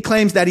 He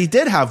claims that he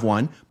did have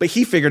one, but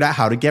he figured out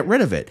how to get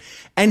rid of it.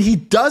 And he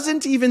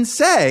doesn't even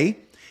say,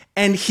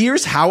 and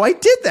here's how I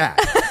did that.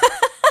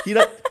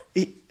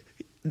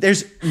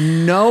 There's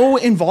no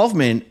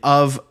involvement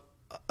of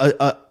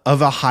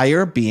a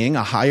higher being,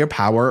 a higher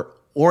power,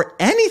 or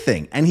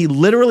anything. And he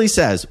literally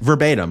says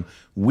verbatim,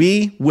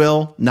 we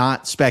will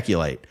not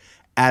speculate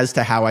as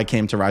to how I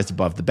came to rise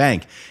above the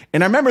bank.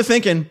 And I remember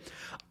thinking,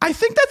 I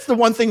think that's the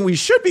one thing we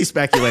should be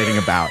speculating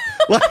about.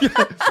 Yeah,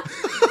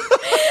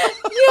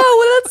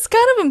 well, that's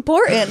kind of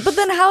important. But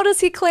then how does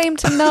he claim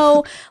to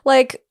know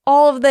like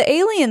all of the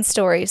alien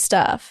story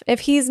stuff if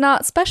he's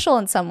not special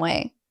in some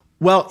way?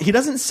 Well, he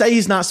doesn't say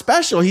he's not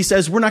special. He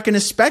says we're not going to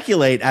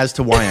speculate as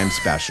to why I'm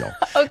special.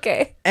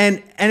 Okay.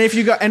 And if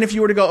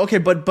you were to go, okay,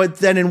 but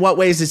then in what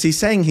ways is he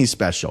saying he's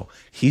special?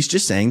 He's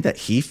just saying that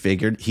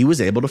he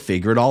was able to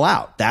figure it all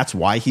out. That's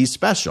why he's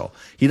special.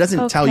 He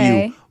doesn't tell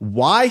you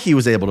why he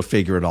was able to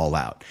figure it all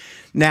out.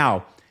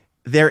 Now,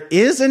 there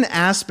is an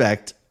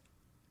aspect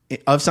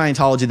of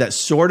Scientology that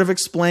sort of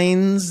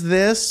explains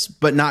this,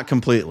 but not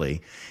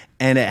completely.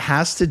 And it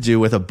has to do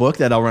with a book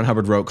that L. Ron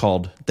Hubbard wrote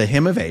called The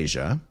Hymn of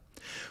Asia,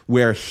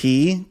 where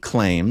he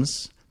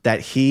claims that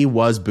he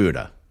was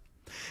Buddha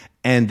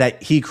and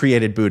that he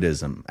created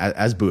Buddhism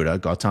as Buddha.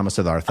 Gautama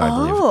Siddhartha, I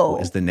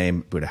believe, is the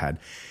name Buddha had.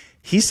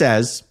 He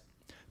says,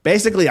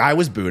 basically, I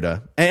was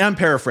Buddha. And I'm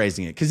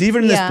paraphrasing it because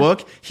even in this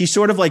book, he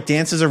sort of like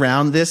dances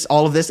around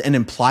all of this and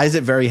implies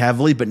it very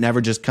heavily, but never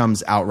just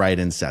comes outright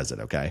and says it.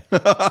 Okay.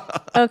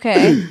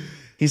 Okay.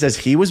 He says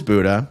he was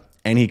Buddha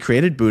and he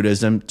created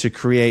Buddhism to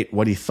create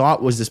what he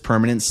thought was this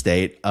permanent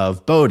state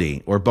of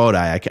Bodhi or Bodhi.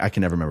 I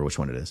can never remember which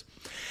one it is.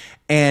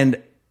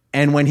 And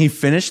when he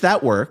finished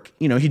that work,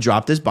 he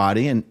dropped his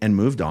body and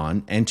moved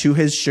on. And to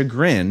his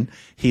chagrin,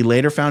 he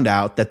later found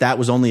out that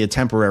was only a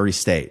temporary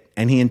state.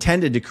 And he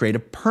intended to create a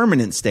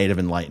permanent state of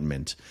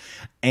enlightenment.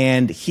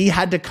 And he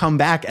had to come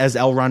back as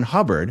L. Ron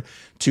Hubbard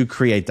to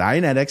create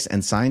Dianetics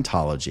and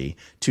Scientology,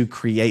 to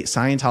create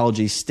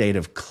Scientology's state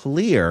of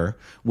clear,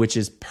 which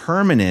is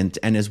permanent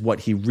and is what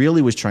he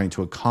really was trying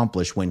to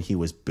accomplish when he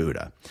was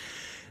Buddha.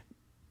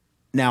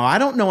 Now, I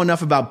don't know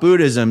enough about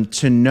Buddhism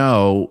to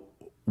know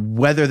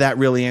whether that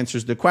really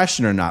answers the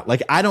question or not.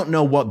 Like, I don't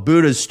know what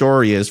Buddha's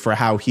story is for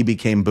how he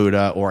became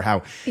Buddha or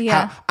how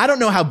I don't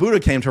know how Buddha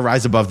came to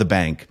rise above the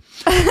bank.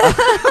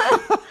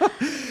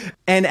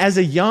 And as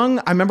I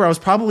remember I was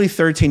probably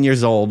 13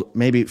 years old,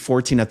 maybe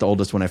 14 at the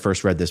oldest when I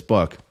first read this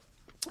book.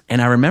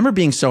 And I remember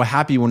being so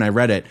happy when I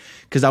read it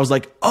because I was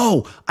like,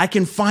 oh, I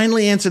can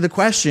finally answer the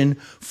question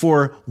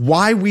for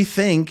why we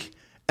think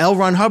L.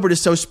 Ron Hubbard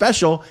is so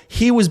special.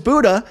 He was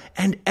Buddha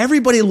and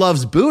everybody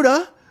loves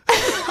Buddha.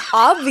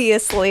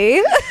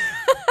 Obviously.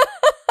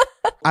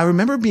 I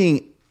remember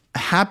being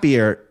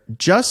happier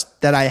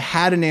just that I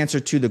had an answer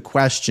to the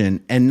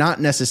question and not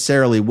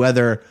necessarily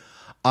whether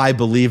I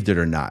believed it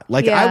or not.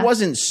 Like I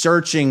wasn't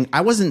searching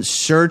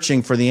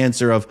for the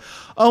answer of,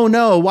 oh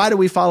no, why do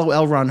we follow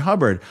L. Ron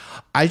Hubbard?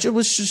 I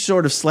was just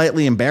sort of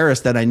slightly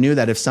embarrassed that I knew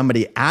that if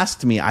somebody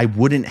asked me, I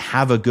wouldn't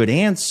have a good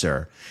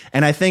answer.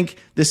 And I think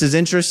this is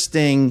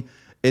interesting.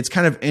 It's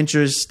kind of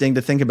interesting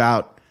to think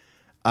about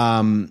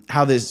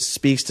how this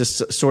speaks to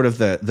sort of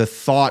the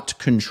thought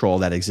control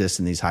that exists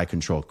in these high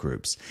control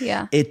groups.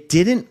 Yeah. It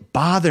didn't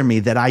bother me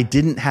that I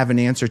didn't have an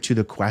answer to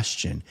the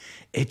question.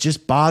 It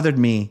just bothered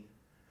me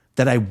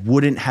that I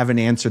wouldn't have an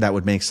answer that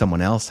would make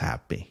someone else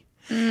happy.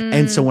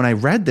 And so when I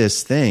read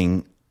this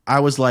thing, I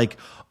was like,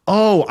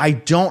 oh, I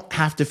don't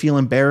have to feel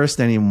embarrassed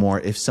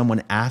anymore. If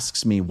someone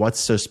asks me what's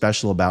so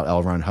special about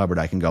L. Ron Hubbard,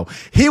 I can go,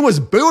 he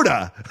was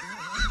Buddha.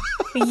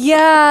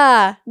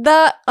 Yeah,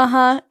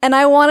 and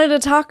I wanted to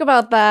talk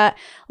about that,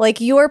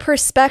 like your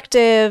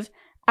perspective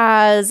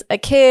as a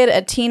kid,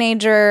 a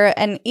teenager,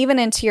 and even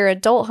into your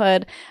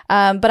adulthood.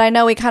 But I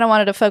know we kind of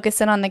wanted to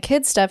focus in on the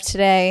kid stuff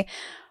today.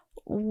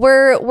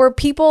 Were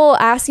people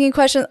asking you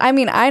questions? I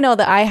mean, I know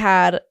that I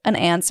had an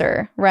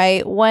answer,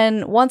 right?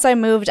 Once I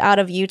moved out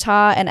of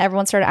Utah and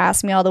everyone started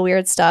asking me all the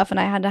weird stuff and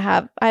I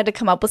had to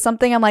come up with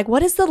something. I'm like,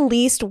 what is the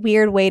least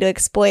weird way to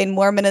explain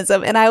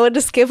Mormonism? And I would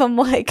just give them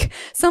like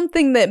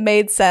something that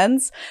made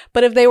sense.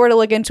 But if they were to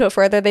look into it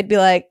further, they'd be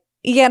like,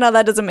 yeah, no,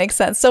 that doesn't make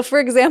sense. So for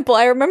example,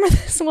 I remember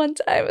this one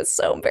time, it was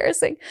so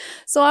embarrassing.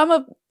 So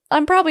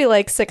I'm probably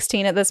like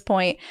 16 at this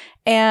point,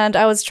 and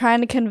I was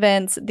trying to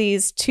convince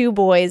these two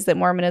boys that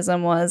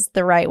Mormonism was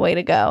the right way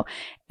to go.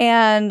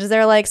 And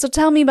they're like, so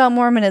tell me about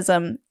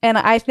Mormonism. And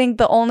I think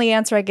the only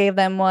answer I gave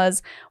them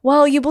was,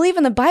 well, you believe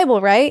in the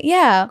Bible, right?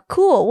 Yeah,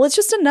 cool. Well, it's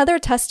just another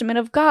testament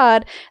of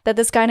God that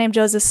this guy named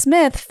Joseph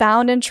Smith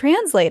found and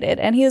translated.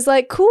 And he was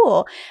like,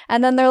 cool.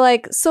 And then they're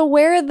like, so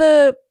where are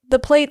the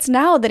plates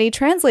now that he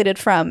translated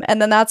from?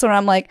 And then that's when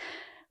I'm like,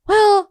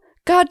 well,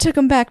 God took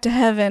him back to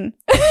heaven.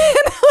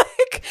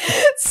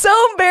 So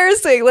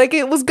embarrassing. Like,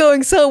 it was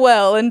going so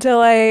well until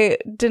I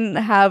didn't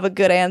have a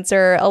good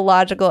answer, a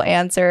logical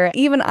answer.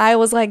 Even I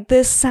was like,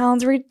 this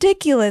sounds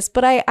ridiculous,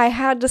 but I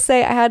had to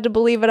say, I had to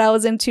believe it. I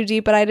was in too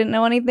deep, but I didn't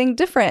know anything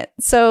different.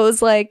 So it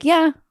was like,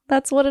 yeah,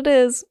 that's what it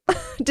is.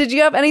 Did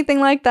you have anything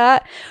like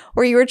that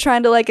where you were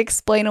trying to like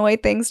explain away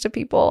things to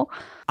people?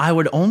 I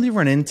would only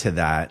run into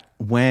that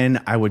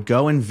when I would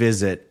go and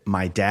visit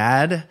my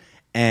dad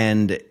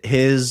and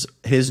his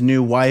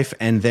new wife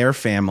and their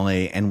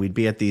family, and we'd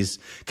be at these,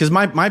 because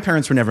my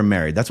parents were never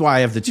married. That's why I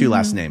have the two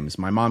last names.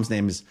 My last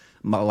name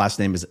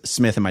is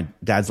Smith, and my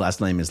dad's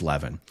last name is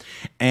Levin.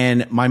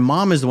 And my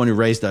mom is the one who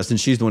raised us, and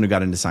she's the one who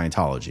got into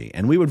Scientology.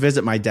 And we would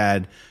visit my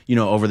dad,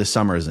 over the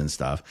summers and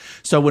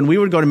stuff. So when we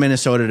would go to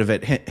Minnesota to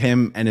visit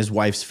him and his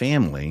wife's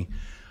family,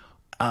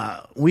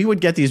 we would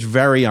get these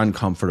very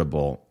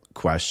uncomfortable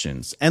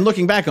questions. And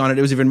looking back on it,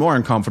 it was even more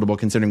uncomfortable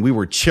considering we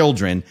were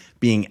children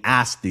being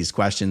asked these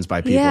questions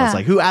by people. Yeah. It's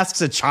like, who asks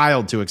a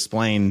child to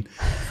explain,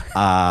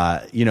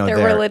 their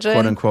religion,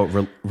 quote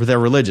unquote, their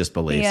religious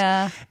beliefs?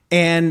 Yeah.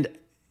 And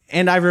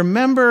I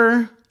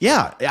remember,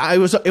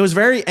 it was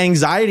very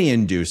anxiety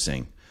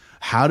inducing.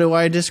 How do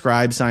I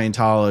describe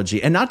Scientology?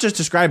 And not just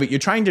describe it, you're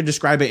trying to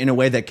describe it in a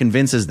way that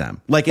convinces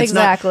them. Like, it's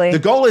exactly. not, the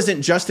goal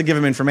isn't just to give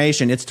them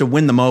information, it's to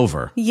win them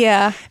over.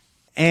 Yeah.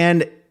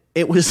 And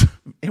it was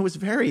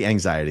very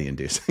anxiety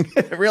inducing.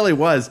 It really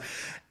was,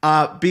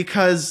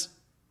 because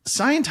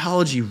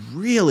Scientology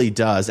really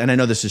does, and I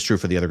know this is true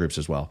for the other groups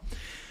as well,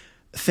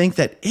 think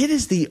that it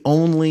is the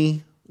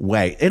only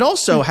way. It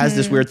also has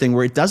this weird thing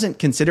where it doesn't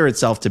consider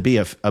itself to be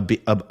a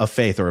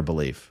faith or a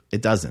belief.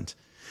 It doesn't.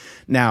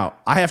 Now,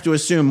 I have to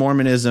assume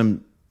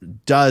Mormonism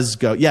does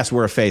go, yes,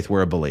 we're a faith,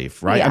 we're a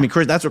belief, right? Yeah. I mean,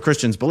 that's what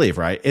Christians believe,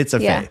 right? It's a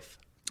faith.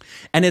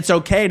 And it's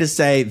okay to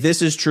say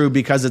this is true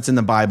because it's in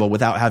the Bible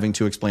without having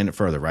to explain it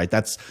further, right?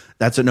 That's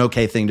an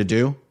okay thing to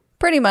do?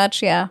 Pretty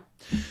much, yeah.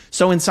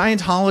 So in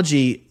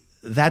Scientology,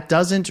 that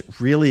doesn't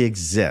really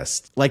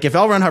exist. Like, if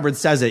L. Ron Hubbard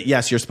says it,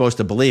 yes, you're supposed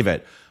to believe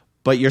it,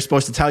 but you're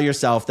supposed to tell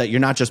yourself that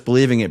you're not just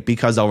believing it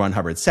because L. Ron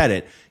Hubbard said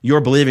it,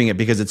 you're believing it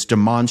because it's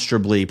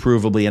demonstrably,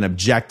 provably, and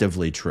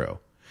objectively true.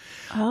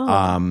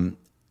 Oh.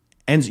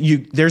 And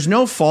there's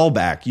no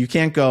fallback. You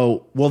can't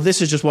go, well,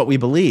 this is just what we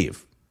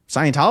believe.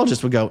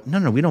 Scientologists would go,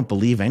 no, we don't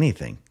believe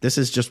anything. This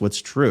is just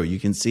what's true. You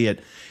can see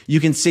it. You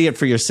can see it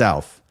for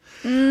yourself.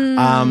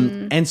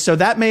 And so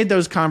that made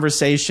those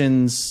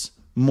conversations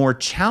more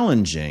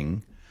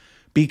challenging,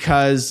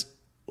 because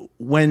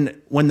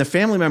when the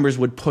family members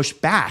would push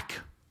back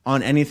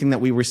on anything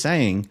that we were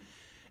saying,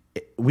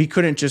 we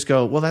couldn't just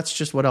go, well, that's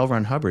just what L.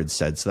 Ron Hubbard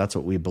said, so that's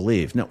what we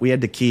believe. No, we had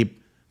to keep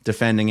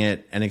defending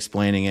it and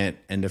explaining it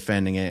and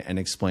defending it and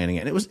explaining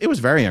it. And it was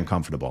very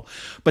uncomfortable.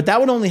 But that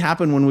would only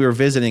happen when we were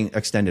visiting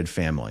extended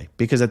family,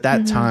 because at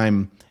that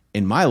time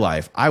in my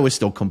life, I was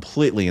still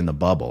completely in the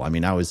bubble. I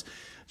mean, I was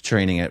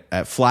training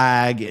at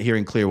Flag here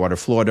in Clearwater,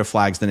 Florida.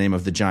 Flag's the name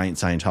of the giant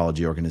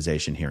Scientology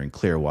organization here in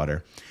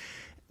Clearwater.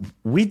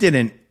 We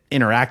didn't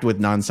interact with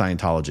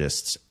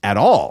non-Scientologists at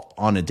all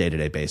on a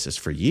day-to-day basis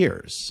for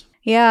years.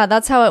 Yeah,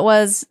 that's how it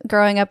was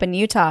growing up in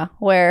Utah,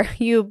 where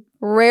you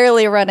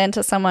rarely run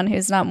into someone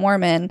who's not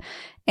Mormon.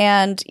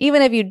 And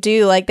even if you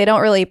do, like, they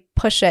don't really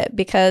push it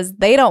because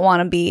they don't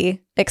want to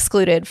be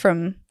excluded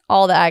from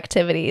all the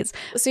activities.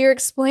 So you're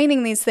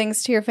explaining these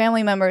things to your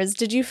family members.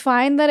 Did you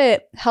find that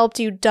it helped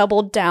you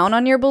double down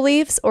on your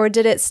beliefs, or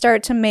did it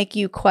start to make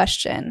you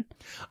question?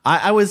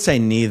 I would say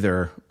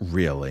neither,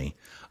 really.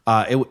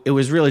 It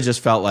was really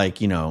just felt like,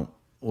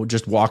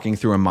 just walking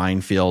through a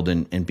minefield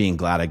and being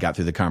glad I got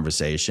through the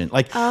conversation.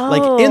 Like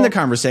in the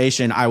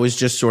conversation, I was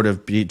just sort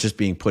of just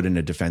being put in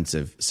a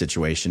defensive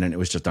situation, and it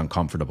was just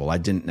uncomfortable. I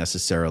didn't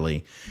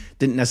necessarily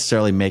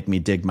make me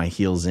dig my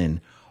heels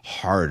in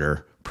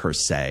harder per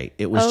se.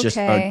 It was just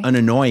an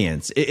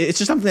annoyance. It's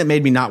just something that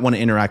made me not want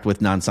to interact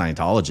with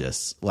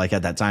non-Scientologists like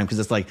at that time, because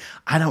it's like,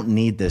 I don't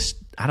need this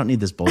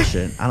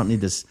bullshit. I don't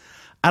need this.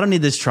 I don't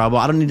need this trouble.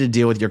 I don't need to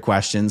deal with your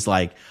questions.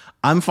 Like,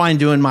 I'm fine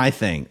doing my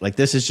thing. Like,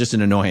 this is just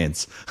an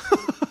annoyance.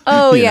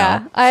 Oh, yeah.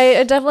 Know?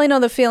 I definitely know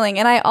the feeling.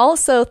 And I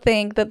also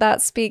think that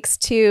that speaks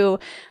to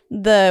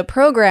the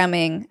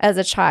programming as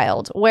a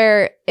child,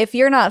 where if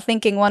you're not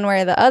thinking one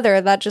way or the other,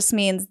 that just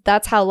means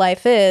that's how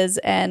life is.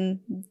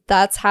 And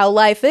that's how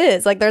life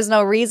is. Like, there's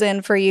no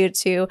reason for you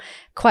to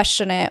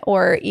question it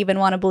or even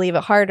want to believe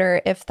it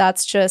harder if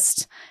that's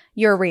just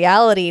your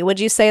reality.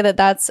 Would you say that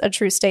that's a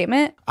true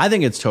statement? I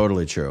think it's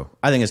totally true.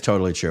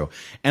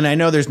 And I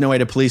know there's no way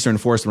to police or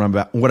enforce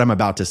what I'm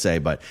about to say,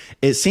 but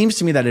it seems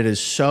to me that it is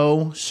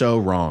so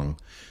wrong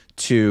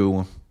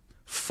to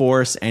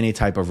force any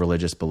type of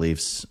religious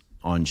beliefs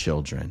on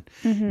children,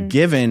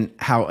 given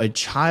how a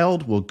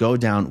child will go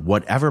down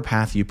whatever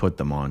path you put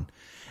them on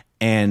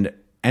and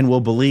will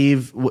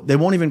believe. They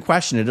won't even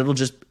question it. It'll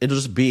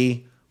just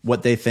be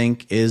what they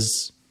think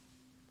is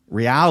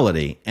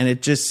reality. And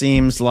it just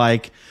seems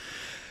like,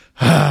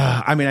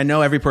 I mean, I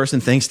know every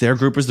person thinks their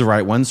group is the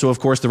right one. So of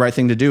course the right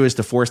thing to do is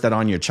to force that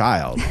on your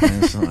child.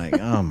 And it's like,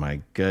 oh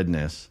my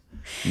goodness,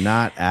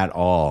 not at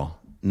all.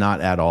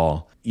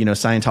 You know,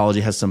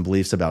 Scientology has some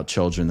beliefs about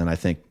children that I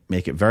think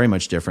make it very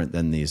much different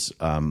than these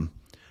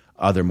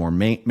other more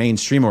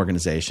mainstream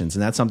organizations.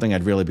 And that's something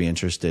I'd really be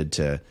interested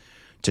to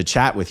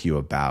chat with you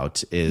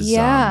about is,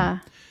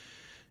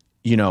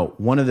 you know,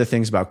 one of the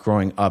things about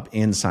growing up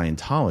in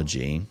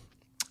Scientology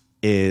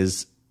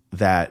is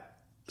that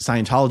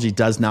Scientology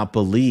does not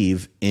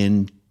believe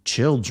in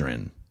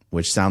children,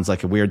 which sounds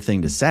like a weird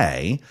thing to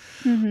say.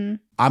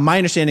 My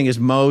understanding is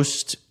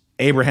most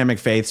Abrahamic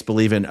faiths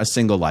believe in a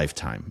single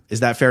lifetime. Is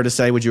that fair to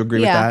say? Would you agree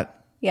with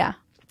that? Yeah.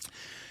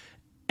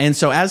 And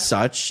so as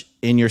such,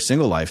 in your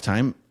single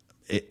lifetime,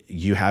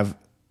 you have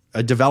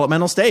a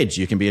developmental stage.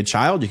 You can be a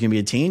child, you can be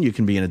a teen, you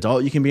can be an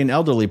adult, you can be an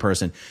elderly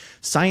person.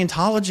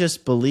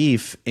 Scientologists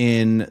believe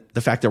in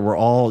the fact that we're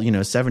all,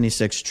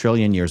 76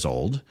 trillion years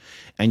old,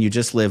 and you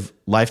just live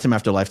lifetime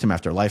after lifetime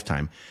after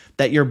lifetime,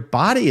 that your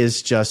body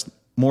is just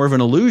more of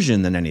an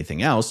illusion than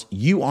anything else.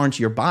 You aren't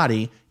your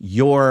body.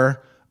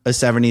 You're a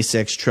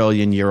 76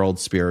 trillion year old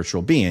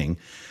spiritual being.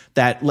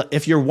 That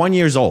if you're 1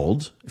 year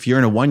old, if you're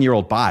in a 1 year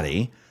old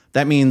body,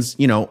 that means,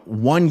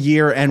 1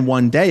 year and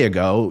 1 day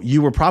ago,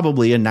 you were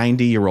probably a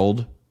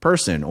 90-year-old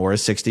person or a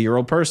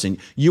 60-year-old person.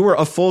 You were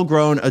a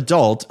full-grown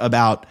adult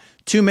about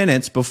 2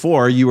 minutes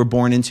before you were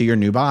born into your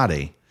new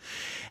body.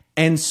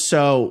 And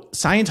so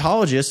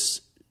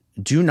Scientologists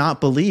do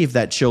not believe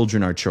that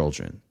children are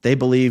children. They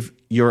believe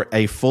you're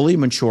a fully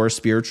mature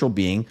spiritual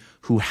being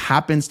who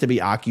happens to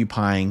be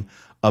occupying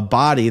a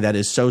body that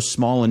is so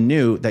small and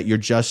new that you're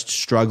just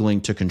struggling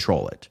to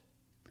control it.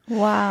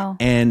 Wow.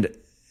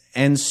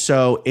 And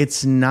so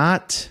it's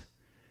not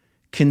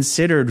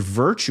considered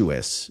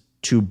virtuous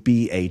to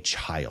be a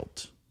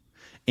child.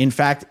 In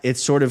fact,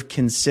 it's sort of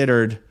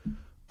considered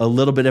a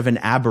little bit of an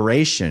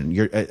aberration.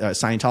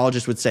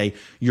 Scientologists would say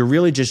you're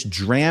really just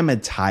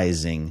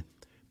dramatizing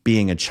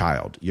being a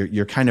child.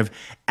 You're kind of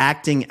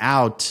acting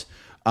out,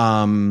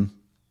 and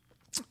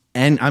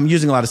I'm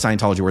using a lot of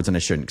Scientology words and I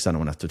shouldn't because I don't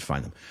want to have to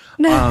define them.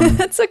 No,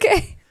 that's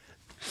okay.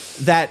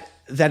 That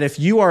if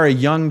you are a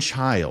young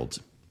child,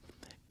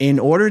 in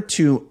order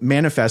to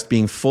manifest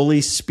being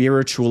fully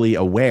spiritually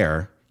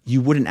aware, you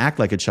wouldn't act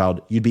like a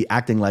child. You'd be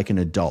acting like an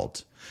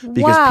adult.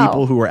 Because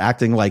people who are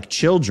acting like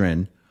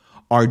children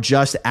are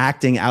just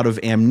acting out of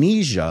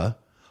amnesia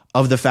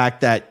of the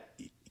fact that,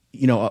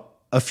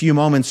 a few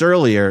moments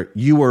earlier,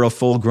 you were a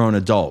full-grown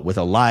adult with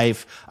a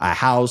life, a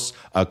house,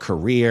 a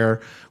career,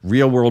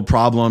 real-world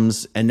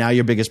problems, and now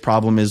your biggest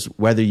problem is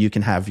whether you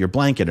can have your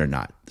blanket or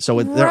not. So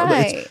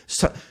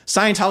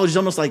Scientology is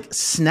almost like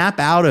snap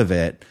out of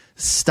it,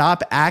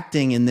 stop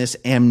acting in this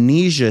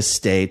amnesia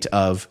state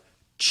of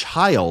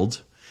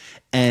child,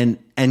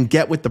 and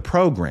get with the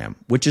program,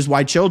 which is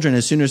why children,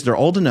 as soon as they're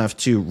old enough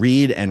to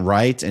read and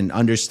write and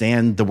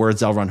understand the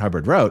words L. Ron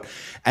Hubbard wrote,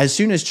 as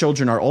soon as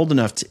children are old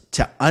enough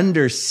to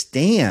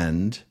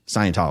understand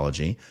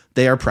Scientology,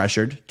 they are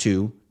pressured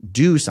to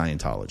do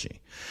Scientology.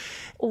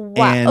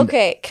 Wow.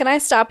 Okay. Can I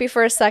stop you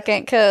for a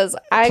second? Because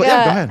go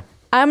ahead.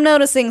 I'm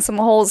noticing some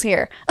holes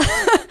here.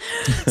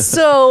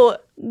 So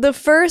the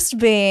first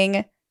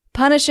being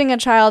punishing a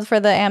child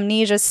for the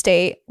amnesia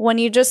state, when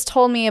you just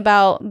told me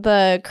about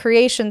the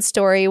creation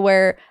story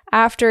where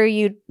after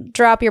you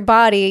drop your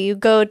body, you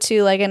go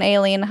to like an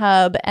alien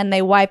hub and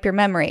they wipe your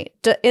memory.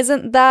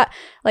 Isn't that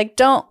like,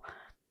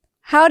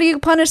 how do you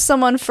punish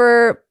someone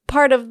for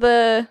part of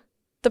the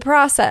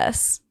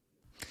process?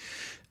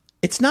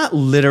 It's not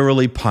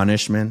literally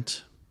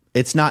punishment.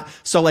 It's not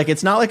like a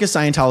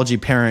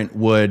Scientology parent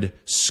would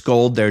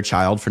scold their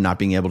child for not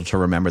being able to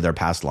remember their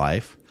past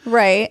life.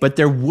 Right. But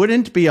there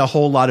wouldn't be a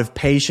whole lot of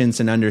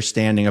patience and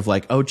understanding of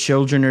like, oh,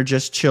 children are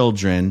just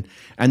children.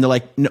 And they're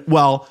like,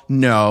 well,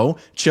 no,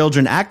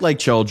 children act like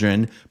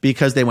children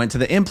because they went to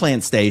the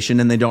implant station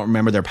and they don't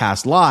remember their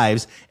past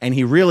lives. And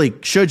he really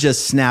should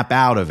just snap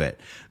out of it.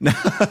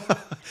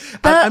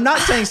 I'm not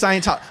saying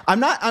Scientology.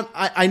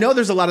 I know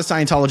there's a lot of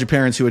Scientology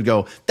parents who would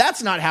go,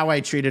 that's not how I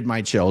treated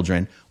my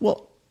children.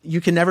 Well,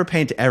 you can never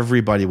paint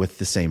everybody with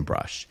the same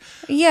brush.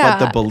 Yeah,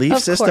 but the belief of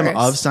system course.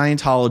 of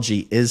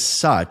Scientology is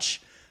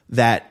such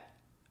that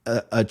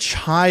a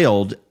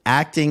child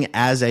acting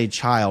as a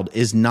child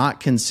is not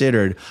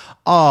considered,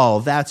 oh,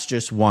 that's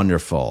just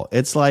wonderful.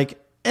 It's like,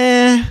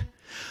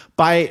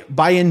 by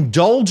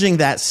indulging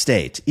that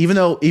state, even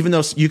though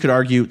you could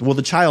argue, well,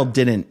 the child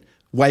didn't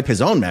wipe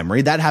his own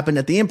memory. That happened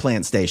at the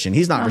implant station.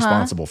 He's not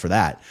responsible for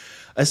that.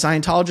 A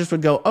Scientologist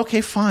would go,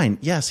 okay, fine.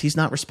 Yes, he's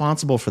not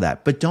responsible for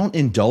that, but don't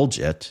indulge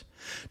it.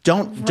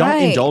 Don't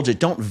indulge it.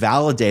 Don't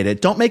validate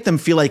it. Don't make them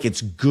feel like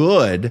it's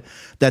good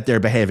that they're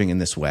behaving in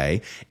this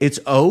way. It's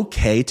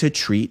okay to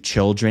treat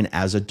children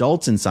as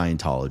adults in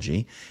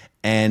Scientology,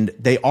 and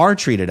they are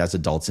treated as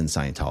adults in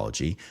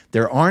Scientology.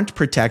 There aren't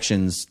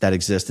protections that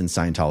exist in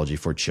Scientology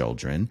for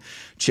children.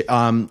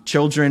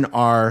 Children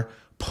are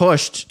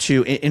pushed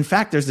to, in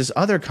fact, there's this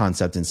other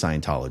concept in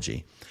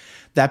Scientology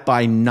that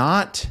by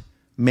not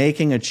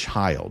making a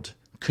child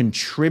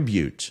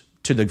contribute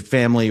to the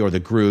family or the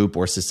group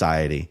or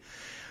society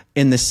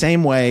in the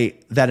same way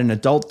that an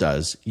adult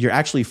does, you're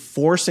actually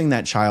forcing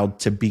that child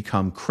to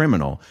become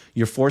criminal.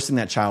 You're forcing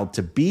that child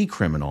to be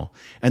criminal,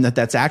 and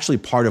that's actually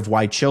part of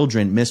why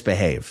children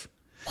misbehave.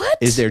 What?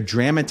 Is they're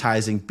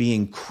dramatizing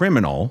being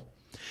criminal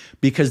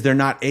because they're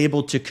not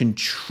able to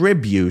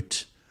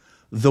contribute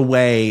the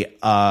way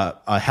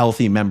a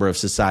healthy member of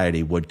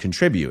society would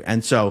contribute.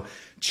 And so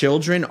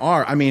children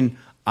are, I mean,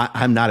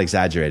 I'm not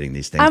exaggerating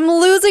these things. I'm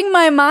losing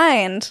my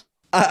mind.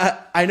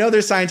 I know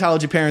there's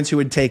Scientology parents who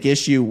would take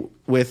issue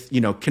with,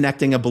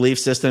 connecting a belief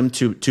system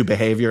to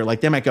behavior.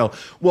 Like they might go,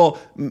 well,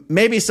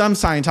 maybe some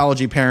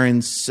Scientology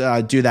parents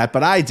do that,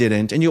 but I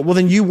didn't. And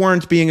then you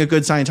weren't being a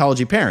good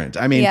Scientology parent.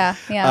 I mean,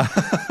 yeah.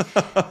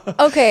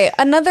 Okay.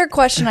 Another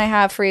question I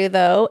have for you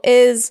though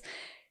is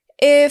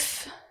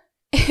if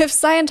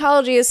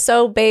Scientology is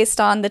so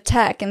based on the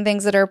tech and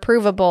things that are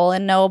provable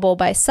and knowable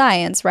by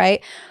science,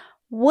 right?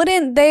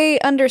 Wouldn't they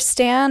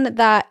understand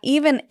that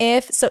even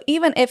if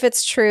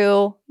it's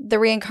true, the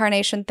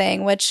reincarnation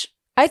thing, which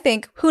I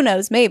think, who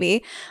knows,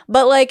 maybe,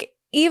 but like,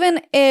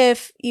 even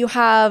if you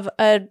have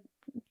a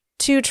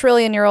 2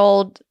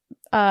 trillion-year-old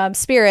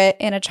spirit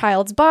in a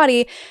child's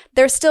body,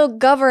 they're still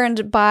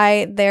governed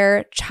by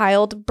their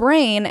child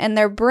brain, and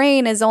their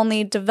brain is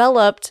only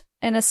developed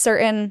in a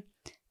certain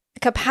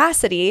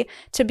capacity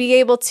to be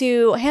able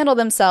to handle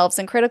themselves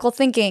and critical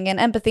thinking and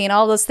empathy and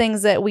all those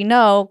things that we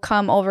know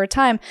come over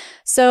time.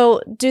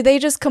 So do they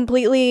just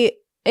completely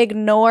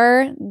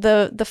ignore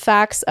the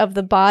facts of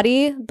the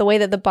body, the way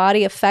that the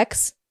body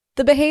affects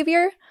the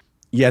behavior?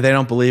 Yeah, they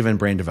don't believe in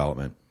brain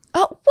development.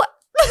 Oh, what?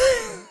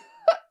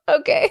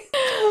 Okay.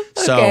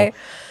 So,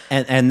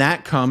 and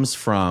that comes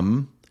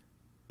from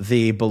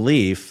the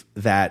belief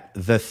that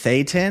the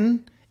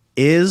thetan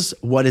is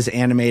what is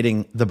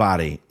animating the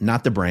body,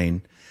 not the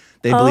brain.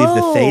 They believe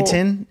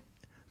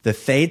the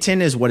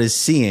thetan is what is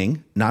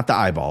seeing, not the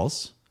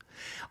eyeballs.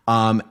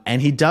 And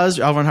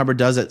L. Ron Hubbard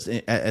does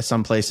at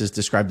some places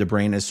describe the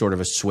brain as sort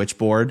of a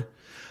switchboard.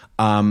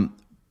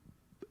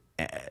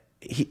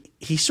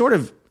 He sort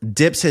of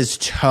dips his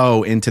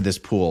toe into this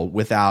pool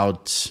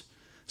without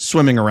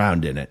swimming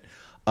around in it,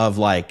 of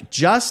like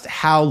just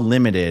how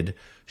limited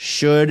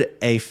should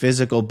a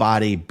physical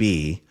body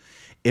be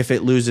if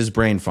it loses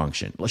brain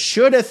function?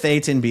 Should a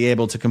thetan be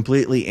able to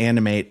completely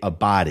animate a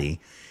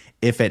body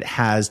if it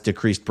has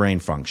decreased brain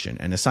function?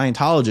 And a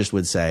Scientologist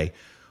would say,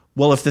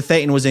 well, if the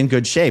thetan was in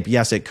good shape,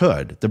 yes, it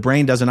could. The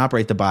brain doesn't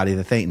operate the body,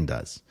 the thetan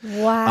does.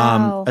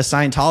 Wow. A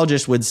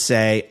Scientologist would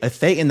say a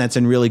thetan that's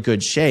in really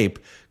good shape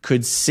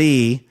could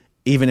see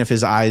even if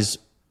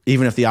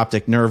the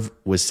optic nerve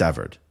was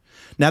severed.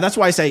 Now, that's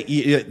why I say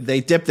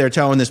they dip their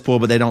toe in this pool,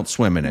 but they don't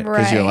swim in it.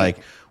 Because you're like,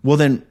 well,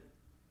 then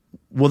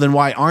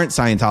why aren't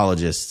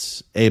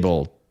Scientologists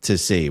able to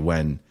see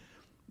when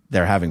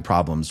they're having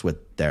problems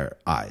with their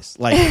eyes?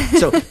 Like,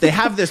 so they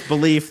have this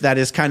belief that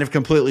is kind of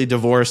completely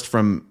divorced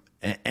from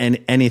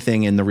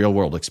anything in the real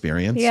world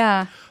experience.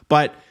 Yeah.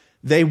 But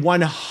they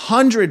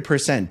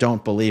 100%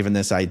 don't believe in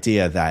this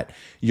idea that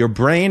your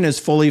brain is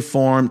fully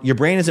formed. Your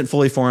brain isn't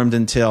fully formed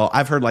until,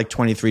 I've heard, like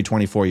 23,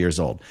 24 years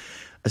old.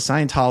 A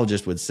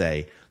Scientologist would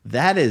say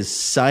that is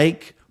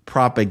psych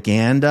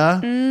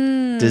propaganda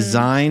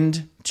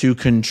designed to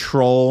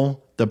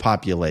control the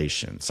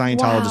population.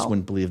 Scientologists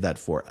wouldn't believe that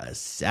for a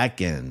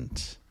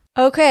second.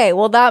 Okay,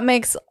 well, that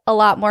makes a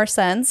lot more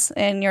sense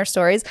in your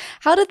stories.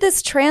 How did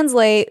this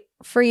translate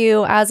for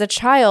you as a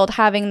child,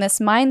 having this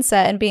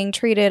mindset and being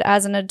treated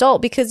as an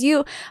adult? Because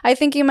I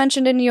think you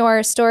mentioned in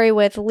your story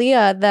with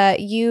Leah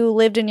that you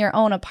lived in your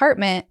own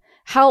apartment.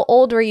 How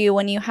old were you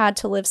when you had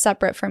to live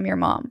separate from your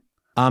mom?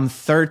 I'm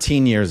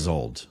 13 years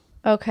old.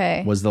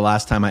 Okay. Was the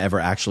last time I ever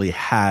actually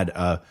had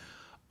a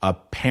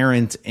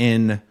parent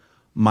in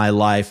my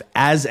life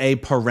as a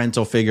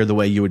parental figure the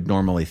way you would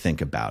normally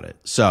think about it.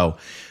 So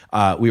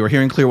we were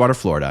here in Clearwater,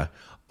 Florida.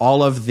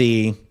 All of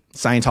the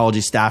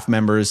Scientology staff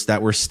members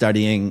that were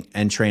studying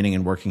and training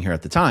and working here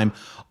at the time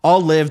all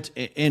lived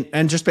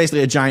in just basically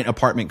a giant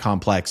apartment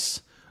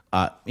complex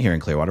here in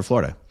Clearwater,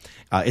 Florida.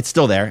 It's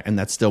still there, and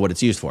that's still what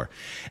it's used for.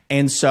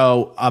 And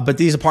so, but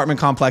these apartment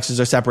complexes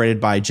are separated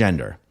by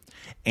gender.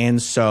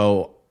 And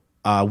so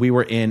we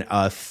were in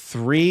a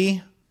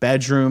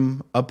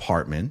 3-bedroom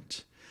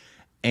apartment,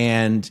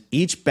 and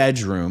each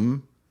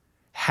bedroom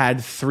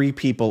had 3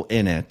 people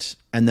in it,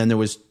 and then there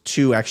was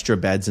 2 extra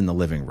beds in the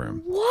living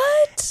room.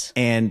 What?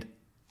 And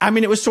I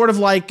mean, it was sort of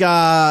like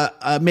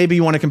maybe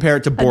you want to compare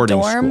it to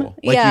boarding school.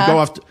 Like yeah. You go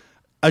off to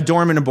a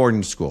dorm in a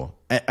boarding school,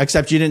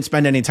 except you didn't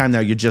spend any time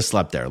there. You just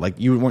slept there. Like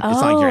you weren't.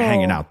 It's not like you're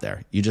hanging out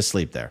there. You just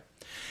sleep there.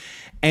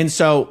 And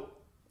so,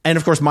 and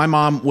of course, my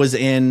mom was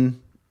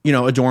in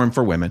a dorm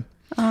for women,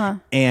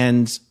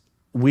 and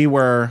we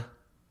were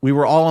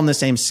all on the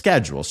same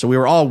schedule. So we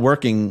were all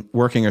working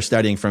or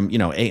studying from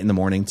 8 in the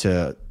morning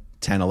to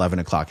 10, 11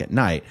 o'clock at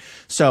night.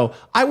 So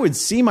I would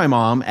see my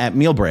mom at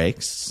meal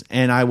breaks,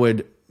 and I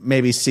would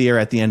maybe see her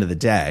at the end of the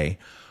day.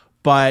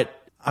 But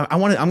I'm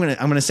going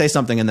to say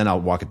something and then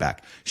I'll walk it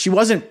back. She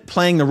wasn't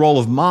playing the role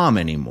of mom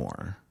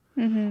anymore.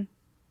 Mm-hmm.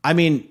 I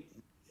mean,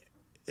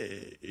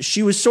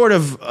 she was sort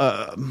of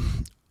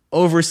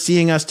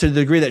overseeing us to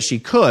the degree that she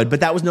could, but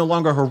that was no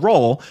longer her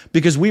role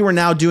because we were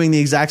now doing the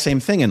exact same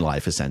thing in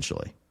life,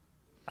 essentially.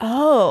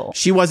 Oh.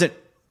 She wasn't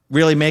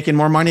really making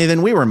more money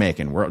than we were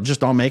making. We're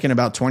just all making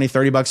about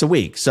 $20-$30 a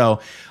week. So,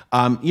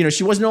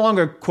 she was no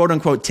longer, quote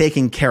unquote,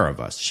 taking care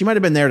of us. She might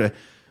have been there to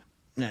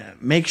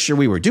make sure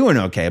we were doing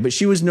okay, but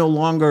she was no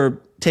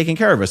longer taking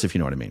care of us, if you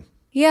know what I mean.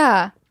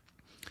 Yeah.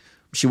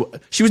 She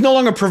was no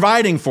longer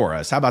providing for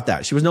us. How about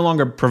that? She was no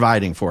longer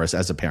providing for us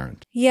as a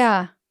parent.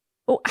 Yeah.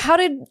 How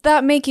did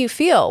that make you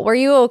feel? Were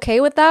you okay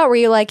with that? Were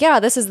you like, yeah,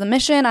 this is the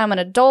mission. I'm an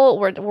adult.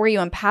 Were you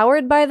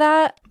empowered by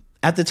that?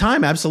 At the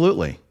time,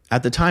 absolutely.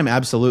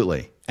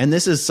 And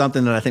this is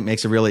something that I think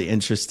makes a really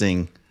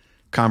interesting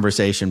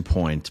conversation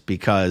point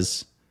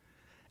because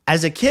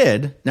as a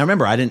kid, now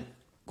remember, I didn't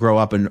grow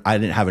up and I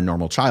didn't have a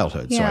normal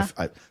childhood. Yeah.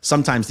 So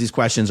sometimes these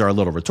questions are a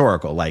little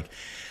rhetorical. Like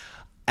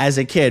as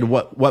a kid,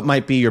 what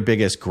might be your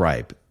biggest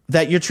gripe?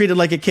 That you're treated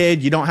like a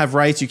kid. You don't have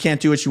rights. You can't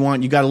do what you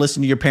want. You got to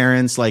listen to your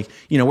parents. Like,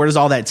 where does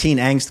all that teen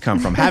angst come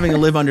from? Having to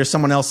live under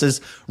someone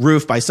else's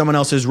roof by someone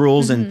else's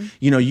rules. Mm-hmm.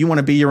 And, you want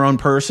to be your own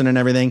person and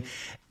everything.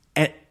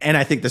 And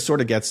I think this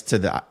sort of gets to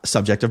the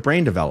subject of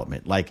brain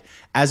development. Like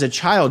as a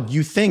child,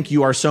 you think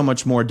you are so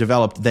much more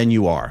developed than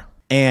you are.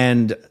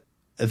 And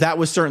that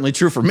was certainly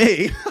true for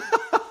me.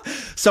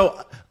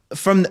 So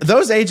from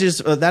those ages,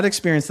 that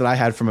experience that I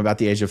had from about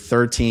the age of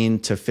 13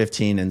 to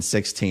 15 and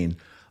 16,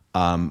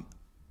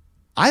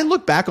 I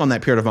look back on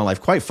that period of my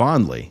life quite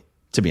fondly,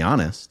 to be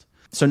honest.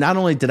 So not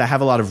only did I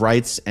have a lot of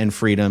rights and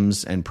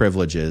freedoms and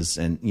privileges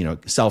and,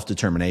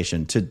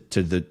 self-determination to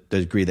the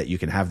degree that you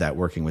can have that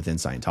working within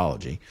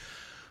Scientology,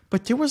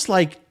 but there was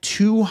like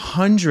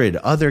 200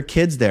 other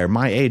kids there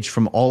my age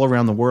from all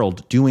around the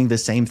world doing the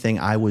same thing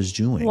I was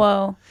doing.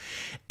 Whoa.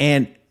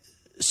 And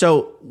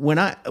so when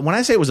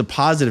I say it was a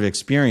positive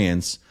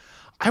experience,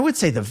 I would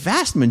say the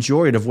vast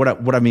majority of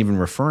what I'm even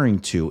referring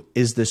to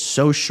is the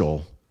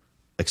social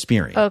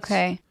experience.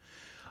 Okay.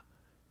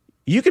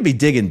 You could be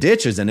digging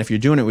ditches, and if you're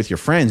doing it with your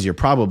friends, you're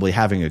probably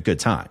having a good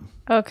time.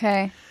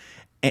 Okay.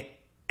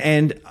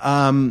 And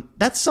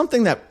that's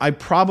something that I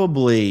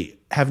probably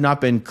have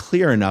not been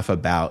clear enough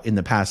about in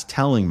the past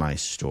telling my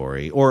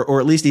story, or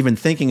at least even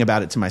thinking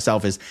about it to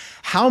myself, is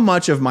how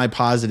much of my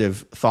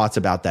positive thoughts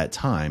about that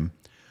time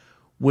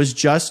was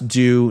just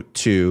due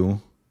to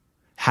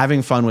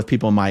having fun with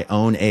people my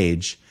own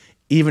age,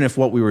 even if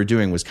what we were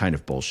doing was kind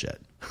of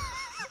bullshit.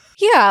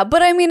 Yeah,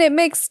 but I mean, it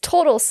makes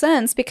total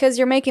sense because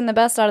you're making the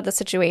best out of the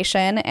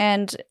situation.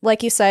 And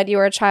like you said, you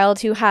were a child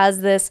who has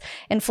this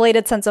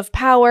inflated sense of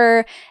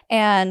power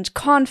and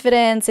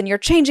confidence, and you're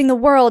changing the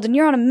world, and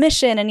you're on a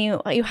mission, and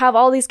you have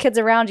all these kids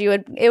around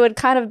you. It would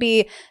kind of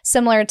be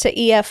similar to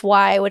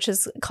EFY, which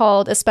is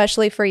called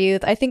Especially for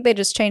Youth. I think they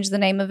just changed the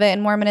name of it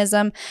in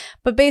Mormonism.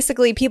 But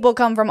basically, people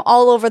come from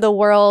all over the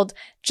world,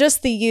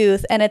 just the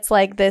youth, and it's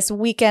like this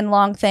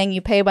weekend-long thing.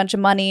 You pay a bunch of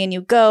money, and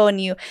you go,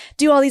 and you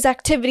do all these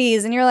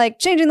activities, and you're like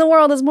changing the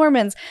world as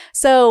Mormons.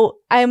 So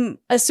I'm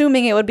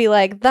assuming it would be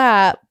like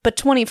that, but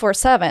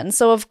 24/7.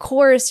 So of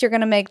course you're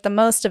going to make the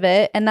most of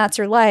it, and that's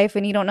your life,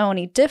 and you don't know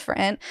any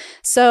different.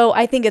 So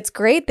I think it's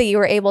great that you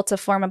were able to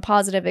form a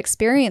positive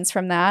experience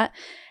from that.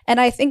 And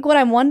I think what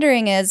I'm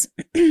wondering is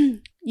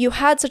you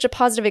had such a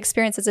positive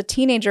experience as a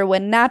teenager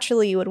when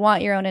naturally you would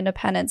want your own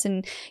independence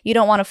and you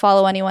don't want to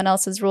follow anyone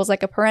else's rules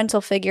like a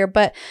parental figure.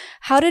 But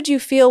how did you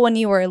feel when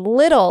you were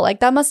little? Like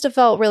that must have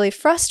felt really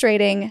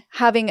frustrating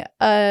having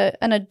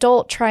an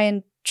adult try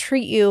and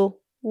treat you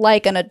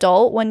like an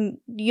adult when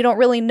you don't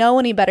really know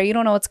any better. You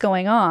don't know what's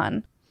going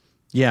on.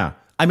 Yeah.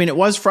 I mean, it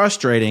was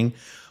frustrating.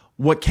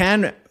 What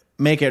can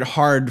make it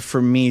hard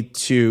for me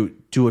to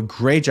do a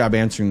great job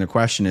answering the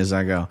question is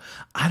I don't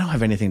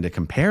have anything to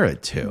compare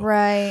it to.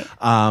 Right.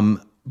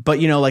 But,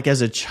 like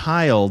as a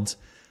child,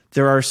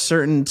 there are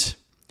certain,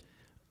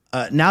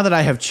 now that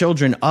I have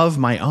children of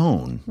my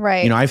own,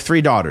 right. I have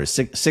 3 daughters,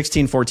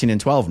 16, 14,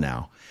 and 12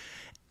 now.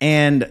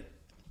 And,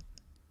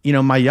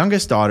 my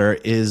youngest daughter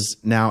is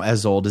now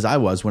as old as I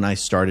was when I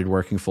started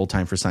working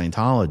full-time for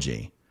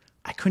Scientology.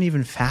 I couldn't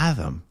even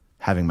fathom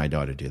having my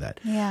daughter do that.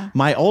 Yeah.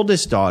 My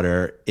oldest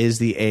daughter is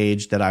the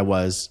age that I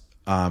was,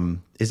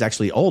 is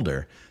actually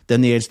older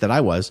than the age that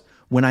I was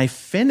when I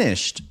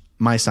finished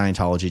my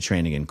Scientology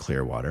training in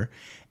Clearwater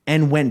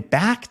and went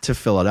back to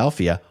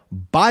Philadelphia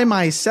by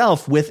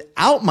myself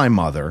without my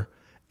mother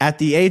at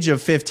the age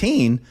of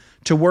 15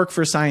 to work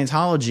for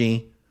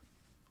Scientology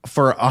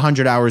for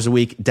 100 hours a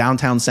week,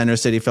 downtown Center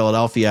City,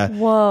 Philadelphia.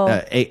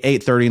 Whoa.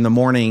 8:30 in the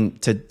morning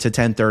to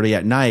 10:30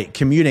 at night,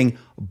 commuting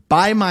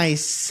by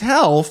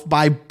myself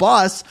by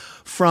bus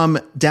from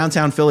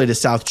downtown Philly to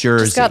South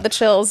Jersey. Just got the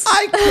chills.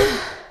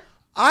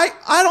 I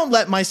don't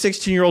let my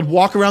 16-year-old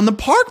walk around the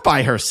park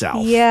by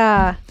herself.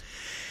 Yeah.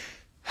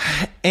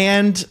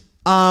 And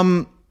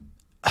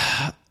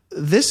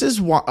this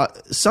is why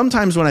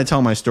sometimes when I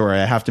tell my story,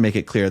 I have to make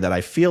it clear that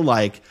I feel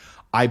like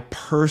I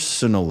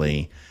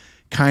personally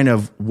kind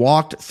of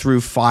walked through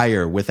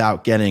fire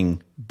without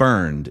getting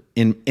burned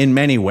in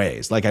many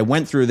ways. Like I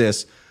went through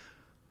this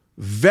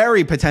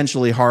very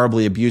potentially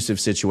horribly abusive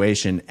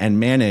situation and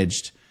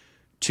managed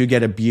to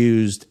get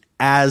abused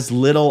as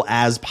little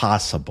as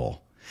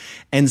possible.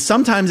 And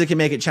sometimes it can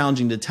make it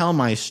challenging to tell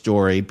my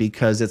story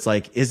because it's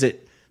like, is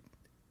it,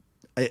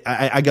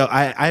 I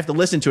have to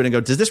listen to it and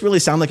go, does this really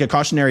sound like a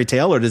cautionary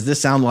tale or does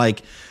this sound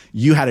like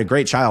you had a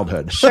great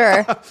childhood?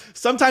 Sure.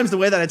 Sometimes the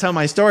way that I tell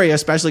my story,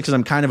 especially because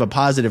I'm kind of a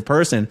positive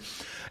person,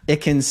 it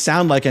can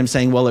sound like I'm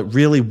saying, well, it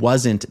really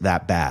wasn't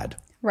that bad.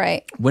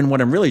 Right. When what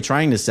I'm really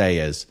trying to say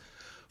is,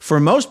 for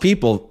most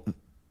people,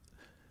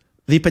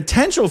 the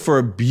potential for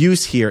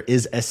abuse here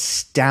is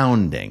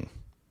astounding.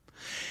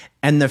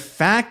 And the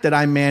fact that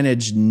I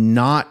managed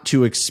not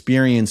to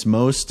experience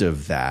most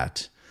of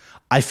that,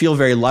 I feel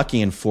very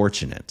lucky and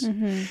fortunate.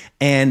 Mm-hmm.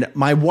 And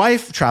my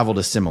wife traveled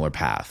a similar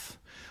path.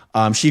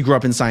 She grew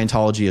up in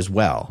Scientology as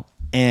well.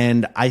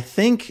 And I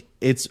think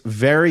it's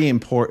very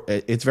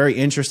important. It's very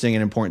interesting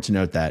and important to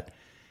note that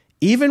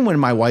even when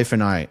my wife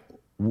and I,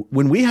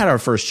 when we had our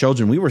first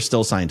children, we were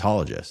still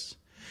Scientologists.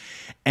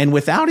 And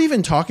without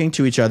even talking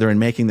to each other and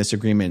making this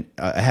agreement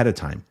ahead of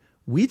time,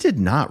 we did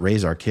not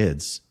raise our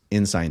kids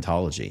in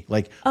Scientology.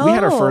 Like we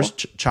had our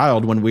first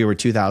child when we were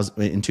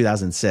in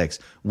 2006.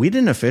 We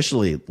didn't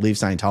officially leave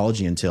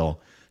Scientology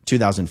until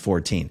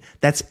 2014.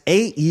 That's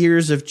 8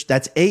 years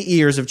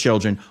of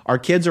children. Our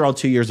kids are all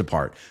 2 years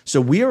apart.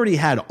 So we already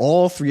had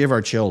all three of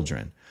our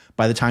children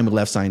by the time we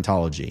left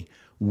Scientology.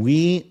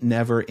 We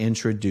never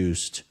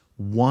introduced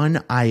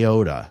one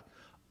iota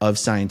of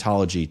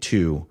Scientology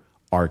to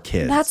our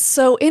kids. That's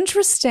so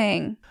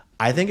interesting.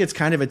 I think it's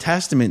kind of a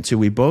testament to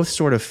we both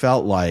sort of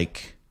felt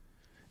like,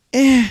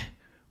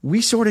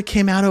 we sort of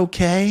came out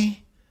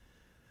okay.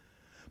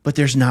 But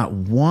there's not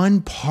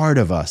one part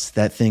of us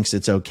that thinks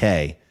it's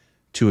okay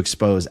to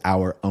expose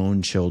our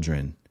own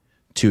children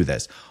to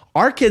this.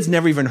 Our kids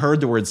never even heard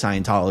the word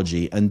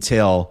Scientology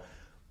until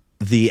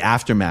the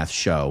Aftermath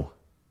show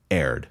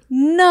aired.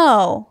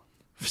 No.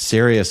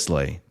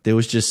 Seriously. There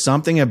was just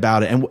something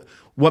about it. And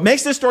what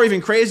makes this story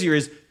even crazier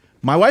is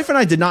my wife and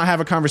I did not have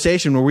a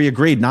conversation where we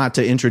agreed not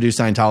to introduce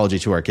Scientology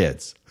to our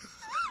kids.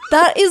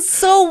 That is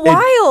so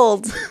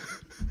wild.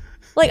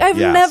 Like, I've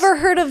Yes. never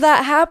heard of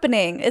that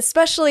happening,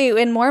 especially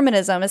in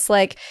Mormonism. It's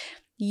like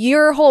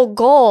your whole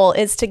goal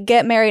is to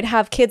get married,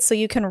 have kids so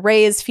you can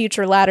raise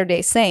future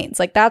Latter-day Saints.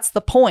 Like, that's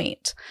the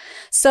point.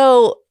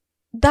 So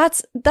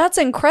that's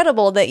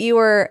incredible that you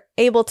were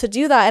able to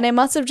do that. And it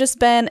must have just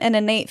been an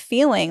innate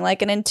feeling,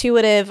 like an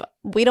intuitive,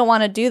 we don't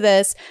want to do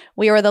this.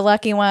 We were the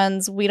lucky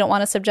ones. We don't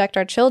want to subject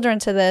our children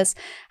to this.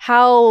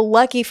 How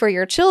lucky for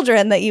your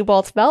children that you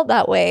both felt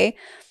that way.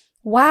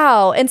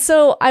 Wow. And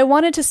so I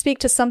wanted to speak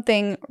to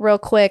something real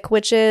quick,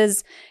 which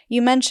is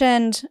you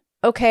mentioned,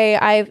 okay,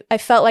 I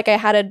felt like I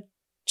had a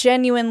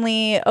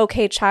genuinely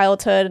okay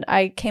childhood.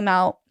 I came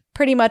out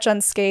pretty much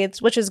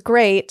unscathed, which is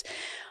great.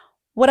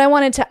 What I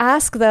wanted to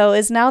ask, though,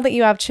 is now that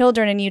you have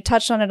children and you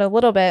touched on it a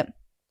little bit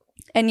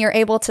and you're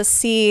able to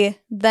see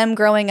them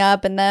growing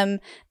up and them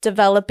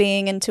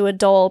developing into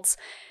adults,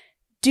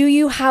 do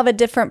you have a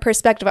different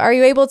perspective? Are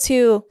you able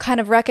to kind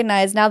of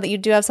recognize now that you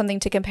do have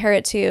something to compare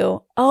it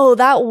to, oh,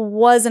 that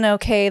wasn't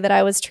okay that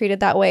I was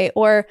treated that way,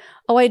 or,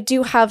 oh, I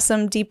do have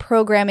some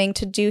deprogramming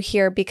to do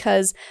here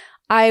because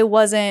I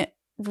wasn't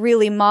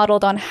really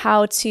modeled on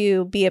how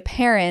to be a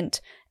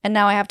parent and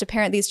now I have to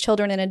parent these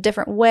children in a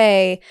different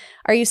way.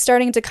 Are you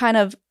starting to kind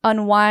of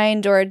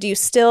unwind, or do you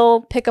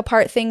still pick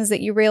apart things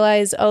that you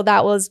realize, oh,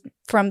 that was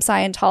from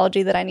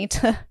Scientology that I need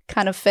to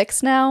kind of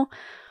fix now?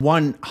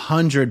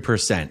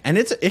 100%. And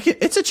it's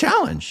a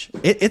challenge.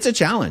 It's a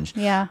challenge.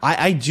 Yeah.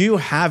 I do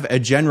have a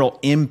general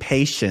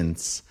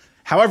impatience.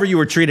 However you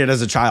were treated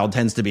as a child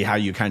tends to be how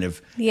you kind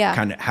of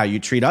how you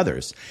treat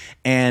others.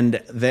 And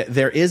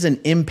there is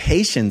an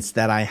impatience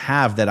that I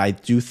have that I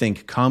do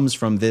think comes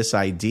from this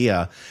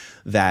idea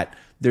that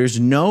there's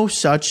no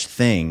such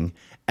thing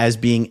as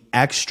being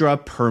extra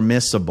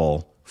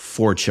permissible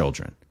for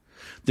children.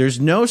 There's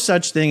no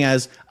such thing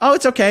as, oh,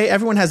 it's okay.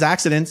 Everyone has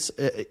accidents.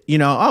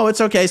 Oh,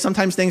 it's okay.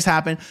 Sometimes things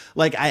happen.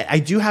 Like I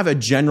do have a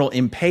general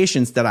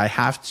impatience that I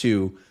have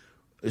to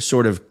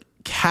sort of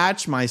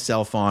catch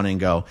myself on and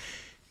go,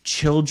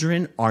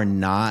 children are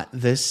not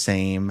the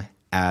same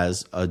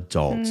as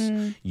adults.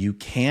 You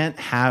can't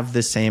have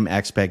the same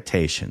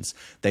expectations.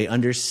 They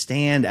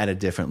understand at a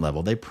different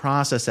level. They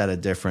process at a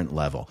different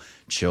level.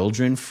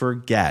 Children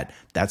forget.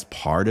 That's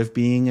part of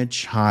being a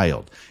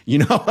child. You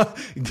know,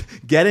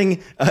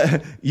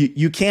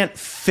 you can't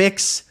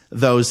fix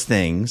those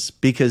things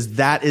because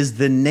that is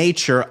the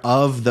nature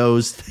of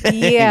those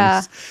things.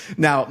 Yeah.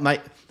 Now,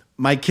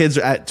 my kids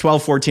are at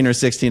 12, 14, or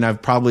 16.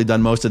 I've probably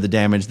done most of the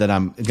damage that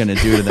I'm going to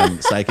do to them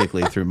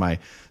psychically through my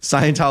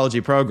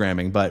Scientology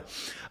programming. But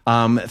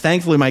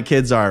thankfully, my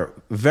kids are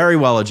very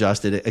well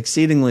adjusted,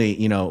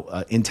 exceedingly,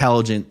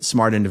 intelligent,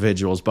 smart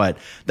individuals. But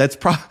that's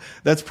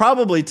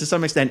probably to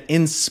some extent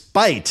in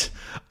spite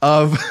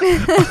of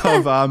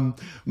my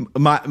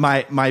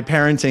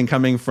parenting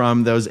coming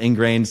from those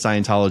ingrained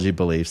Scientology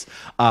beliefs.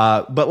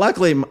 But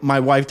luckily,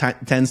 my wife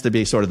tends to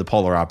be sort of the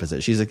polar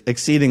opposite. She's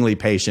exceedingly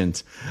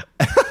patient,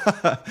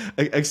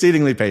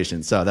 exceedingly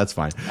patient. So that's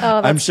fine.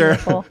 Oh, that's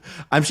beautiful.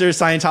 I'm sure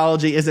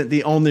Scientology isn't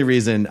the only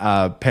reason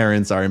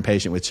parents are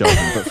impatient with children.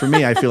 But for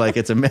me, I feel like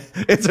it's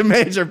a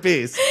major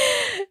piece.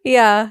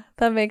 Yeah,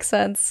 that makes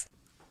sense.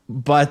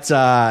 But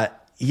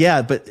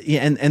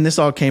and this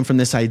all came from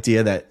this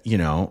idea that,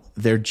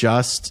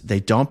 they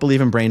don't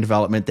believe in brain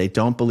development. They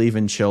don't believe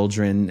in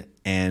children.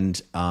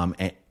 And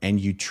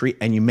you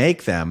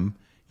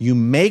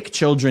make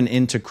children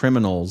into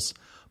criminals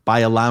by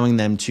allowing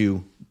them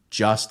to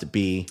just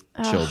be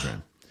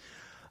children.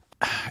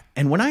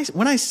 And when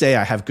I say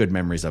I have good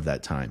memories of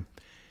that time,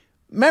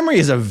 memory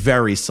is a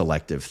very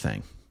selective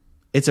thing.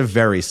 It's a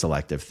very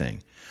selective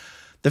thing.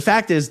 The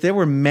fact is, there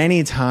were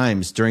many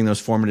times during those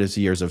formative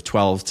years of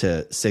 12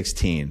 to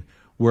 16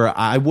 where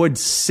I would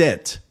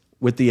sit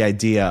with the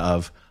idea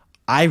of,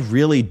 I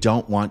really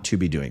don't want to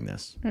be doing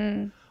this,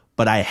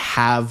 but I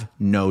have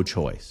no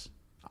choice.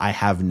 I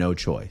have no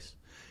choice.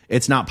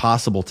 It's not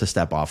possible to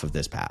step off of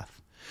this path.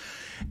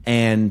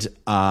 And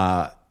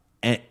the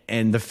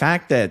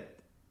fact that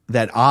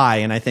I,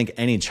 and I think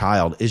any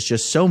child, is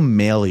just so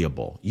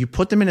malleable. You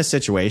put them in a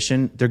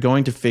situation, they're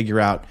going to figure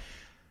out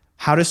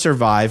how to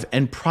survive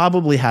and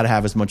probably how to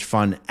have as much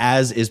fun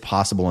as is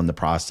possible in the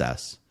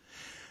process.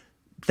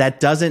 That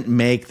doesn't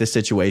make the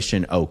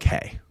situation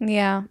okay.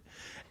 Yeah.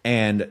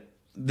 And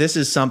this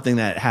is something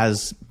that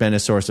has been a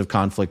source of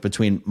conflict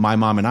between my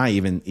mom and I,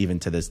 even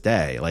to this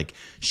day. Like,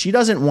 she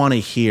doesn't want to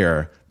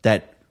hear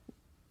that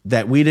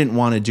we didn't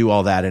want to do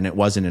all that and it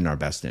wasn't in our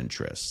best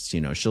interests.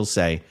 She'll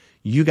say,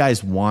 you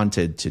guys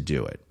wanted to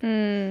do it.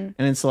 And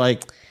it's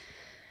like,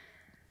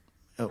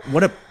 do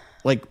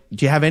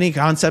you have any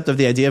concept of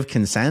the idea of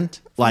consent?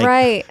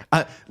 Right.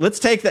 Let's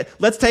take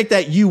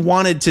that you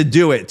wanted to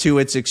do it to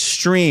its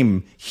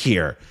extreme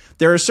here.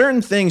 There are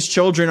certain things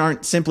children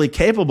aren't simply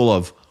capable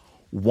of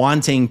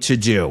wanting to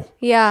do.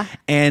 Yeah.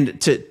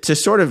 And to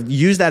sort of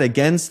use that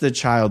against the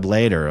child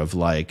later of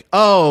like,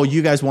 oh,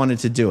 you guys wanted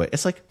to do it.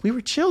 It's like, we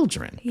were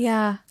children.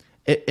 Yeah.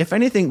 If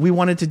anything, we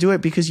wanted to do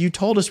it because you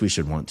told us we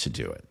should want to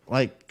do it.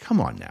 Like,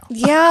 come on now.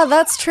 Yeah,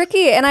 that's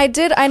tricky. And I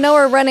know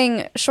we're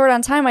running short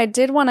on time. I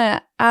did want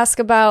to ask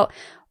about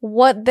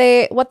what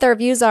their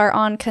views are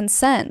on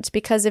consent,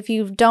 because if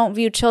you don't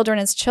view children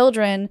as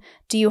children,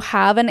 do you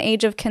have an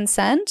age of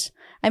consent?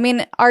 I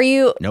mean, are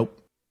you?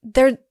 Nope.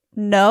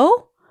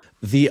 No?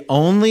 The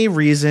only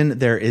reason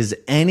there is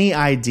any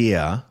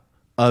idea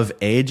of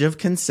age of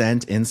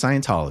consent in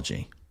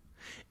Scientology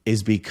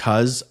is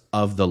because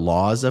of the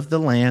laws of the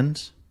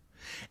land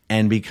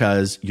and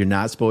because you're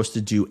not supposed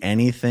to do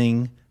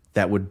anything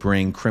that would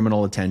bring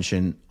criminal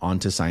attention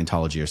onto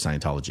Scientology or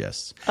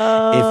Scientologists.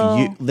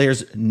 Oh.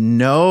 There's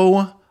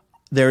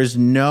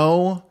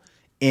no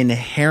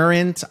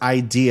inherent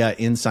idea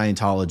in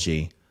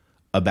Scientology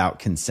about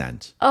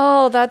consent.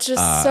 Oh, that's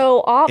just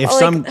so awful.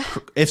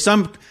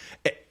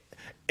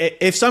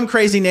 If some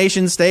crazy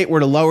nation state were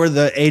to lower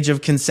the age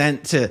of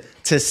consent to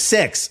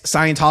 6,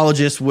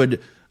 Scientologists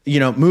would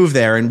move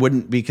there and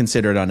wouldn't be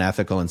considered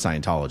unethical in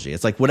Scientology.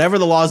 It's like whatever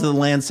the laws of the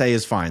land say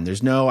is fine.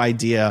 There's no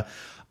idea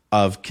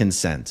of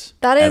consent.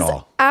 That is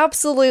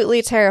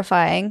absolutely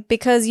terrifying,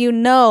 because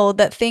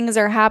that things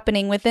are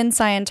happening within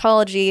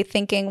Scientology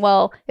thinking,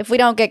 well, if we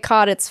don't get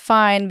caught, it's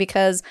fine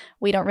because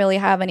we don't really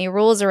have any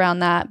rules around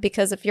that.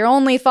 Because if you're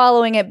only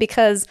following it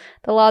because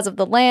the laws of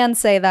the land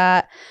say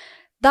that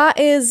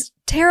is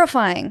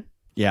terrifying.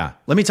 Yeah.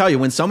 Let me tell you,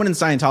 when someone in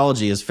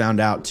Scientology is found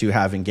out to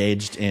have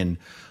engaged in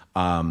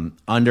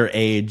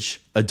underage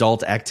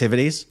adult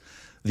activities,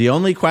 the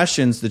only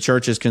questions the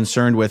church is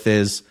concerned with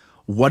is,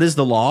 what is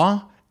the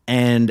law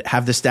and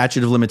have the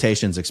statute of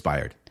limitations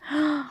expired?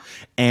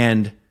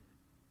 And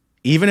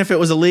even if it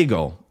was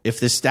illegal, if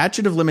the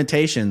statute of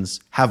limitations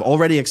have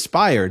already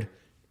expired,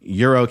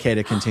 you're okay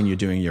to continue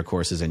doing your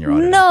courses and your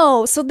auditing.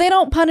 No, so they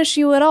don't punish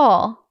you at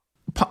all.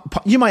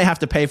 You might have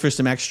to pay for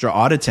some extra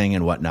auditing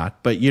and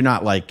whatnot, but you're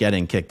not like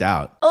getting kicked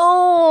out.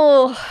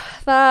 Oh,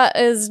 that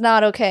is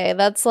not okay.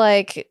 That's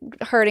like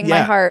hurting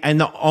my heart. And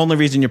the only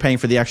reason you're paying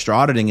for the extra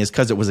auditing is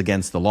because it was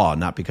against the law,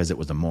 not because it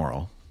was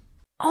immoral.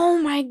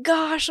 Oh my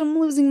gosh, I'm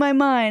losing my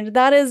mind.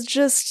 That is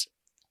just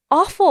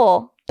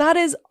awful. That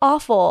is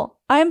awful.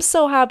 I'm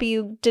so happy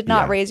you did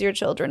not Yeah. raise your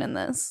children in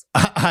this.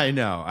 I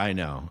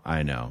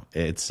know.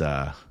 It's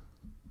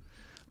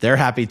they're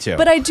happy too.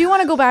 But I do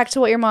want to go back to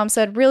what your mom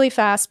said really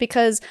fast,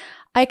 because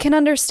I can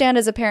understand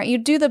as a parent, you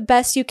do the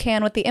best you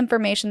can with the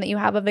information that you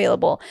have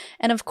available.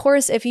 And of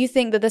course, if you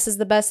think that this is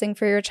the best thing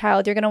for your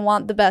child, you're going to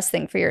want the best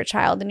thing for your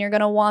child, and you're going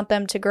to want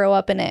them to grow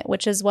up in it,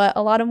 which is what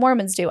a lot of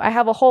Mormons do. I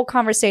have a whole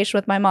conversation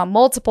with my mom,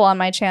 multiple on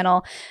my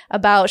channel,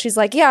 about, she's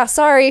like, yeah,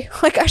 sorry,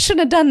 like I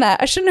shouldn't have done that.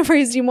 I shouldn't have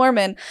raised you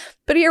Mormon.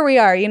 But here we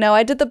are,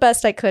 I did the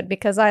best I could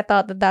because I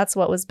thought that that's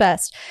what was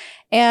best.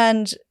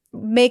 And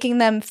making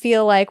them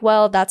feel like,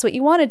 well, that's what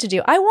you wanted to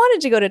do. I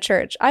wanted to go to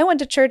church. I went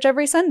to church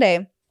every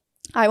Sunday.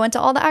 I went to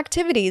all the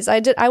activities.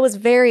 I was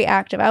very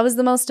active. I was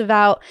the most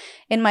devout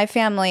in my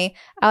family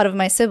out of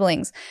my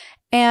siblings.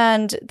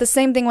 And the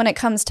same thing when it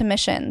comes to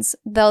missions.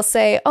 They'll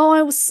say,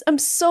 oh, I'm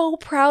so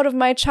proud of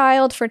my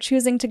child for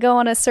choosing to go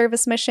on a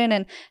service mission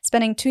and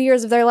spending 2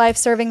 years of their life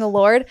serving the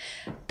Lord.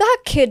 That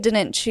kid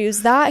didn't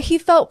choose that. He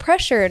felt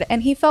pressured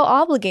and he felt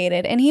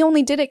obligated, and he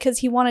only did it because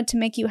he wanted to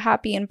make you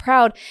happy and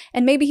proud.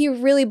 And maybe he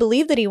really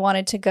believed that he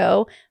wanted to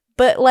go.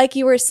 But like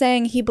you were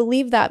saying, he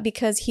believed that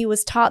because he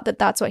was taught that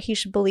that's what he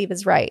should believe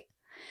is right.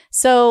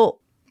 So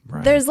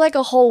there's like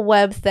a whole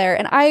web there.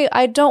 And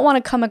I don't want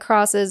to come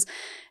across as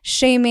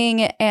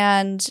shaming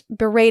and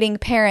berating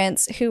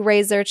parents who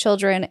raise their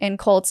children in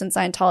cults and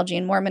Scientology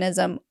and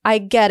Mormonism. I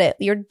get it.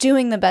 You're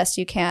doing the best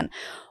you can.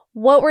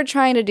 What we're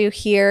trying to do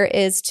here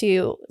is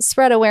to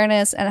spread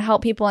awareness and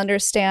help people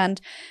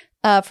understand,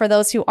 for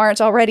those who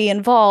aren't already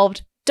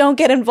involved, don't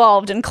get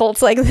involved in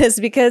cults like this,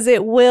 because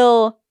it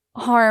will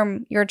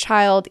harm your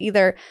child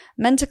either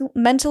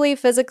mentally,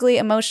 physically,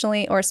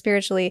 emotionally, or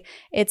spiritually.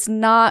 It's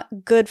not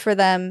good for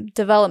them,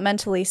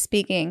 developmentally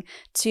speaking,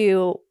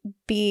 to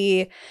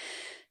be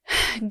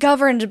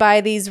governed by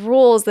these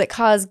rules that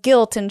cause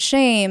guilt and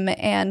shame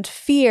and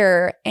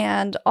fear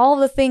and all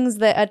the things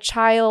that a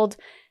child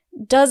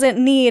doesn't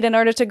need in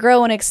order to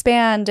grow and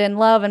expand and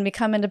love and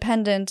become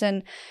independent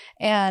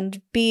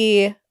and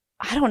be,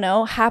 I don't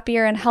know,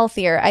 happier and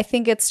healthier. I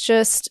think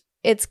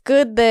it's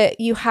good that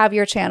you have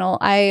your channel.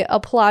 I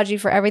applaud you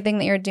for everything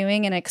that you're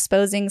doing and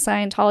exposing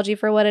Scientology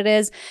for what it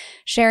is,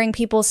 sharing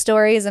people's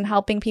stories and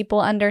helping people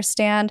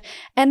understand.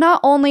 And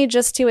not only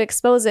just to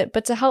expose it,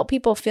 but to help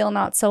people feel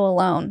not so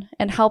alone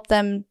and help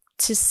them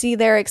to see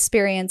their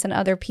experience in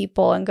other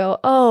people and go,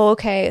 oh,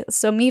 okay,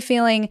 so me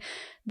feeling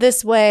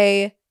this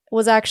way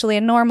was actually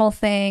a normal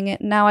thing.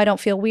 Now I don't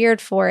feel weird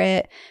for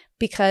it,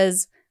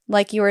 because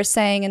like you were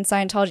saying in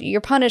Scientology,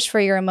 you're punished for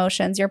your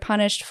emotions. You're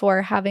punished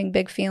for having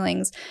big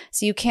feelings.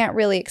 So you can't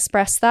really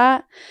express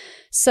that.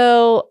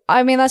 So,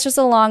 I mean, that's just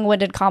a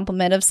long-winded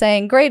compliment of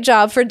saying, great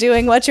job for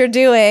doing what you're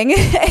doing.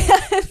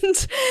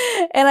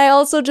 And I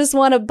also just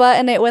want to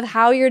button it with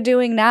how you're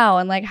doing now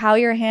and like how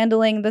you're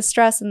handling the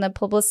stress and the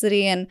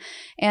publicity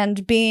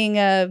and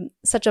being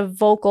such a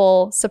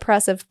vocal,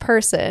 suppressive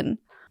person.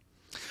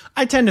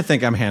 I tend to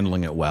think I'm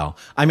handling it well.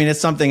 I mean, it's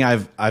something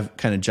I've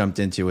kind of jumped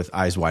into with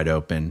eyes wide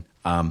open.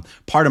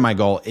 Part of my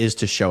goal is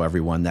to show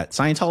everyone that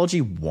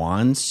Scientology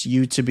wants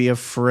you to be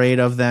afraid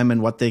of them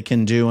and what they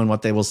can do and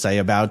what they will say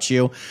about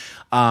you.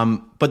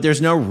 But there's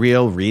no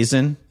real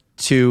reason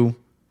to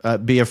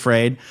be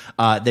afraid.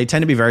 They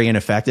tend to be very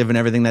ineffective in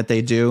everything that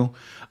they do.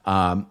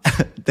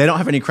 They don't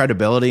have any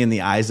credibility in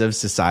the eyes of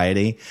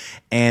society.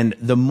 And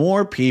the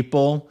more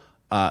people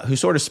who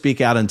sort of speak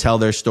out and tell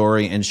their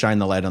story and shine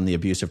the light on the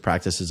abusive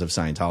practices of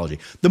Scientology,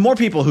 the more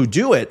people who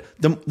do it,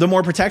 the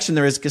more protection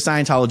there is, because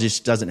Scientology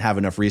just doesn't have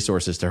enough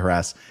resources to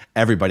harass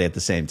everybody at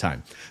the same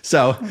time.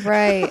 So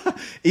right.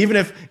 even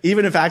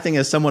if acting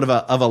as somewhat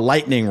of a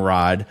lightning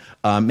rod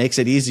makes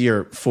it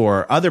easier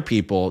for other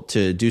people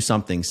to do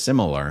something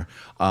similar,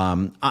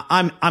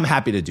 I'm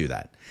happy to do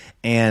that.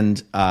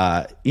 And,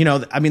 I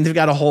mean, they've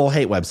got a whole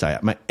hate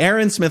website.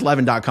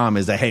 AaronSmithLevin.com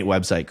is a hate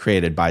website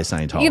created by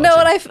Scientology. You know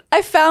what?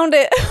 I found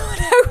it when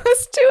I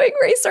was doing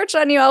research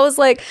on you. I was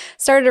like,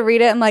 started to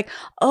read it. I'm like,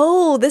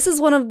 oh, this is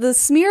one of the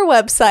smear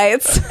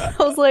websites. I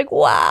was like,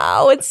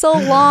 wow, it's so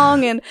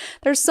long and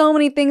there's so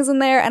many things in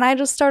there. And I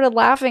just started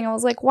laughing. I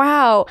was like,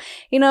 wow,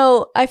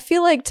 I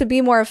feel like to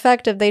be more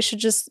effective, they should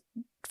just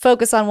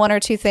focus on one or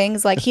two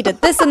things. Like he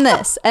did this and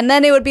this. And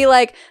then it would be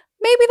like,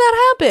 maybe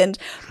that happened.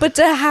 But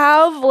to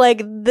have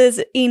like this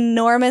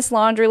enormous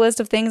laundry list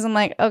of things, I'm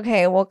like,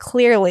 okay, well,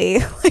 clearly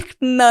like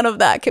none of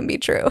that can be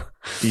true.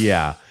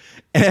 Yeah.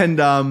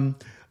 And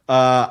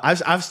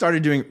I've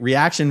started doing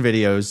reaction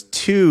videos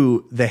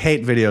to the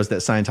hate videos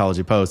that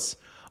Scientology posts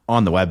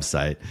on the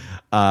website,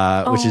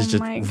 which is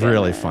just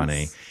really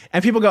funny.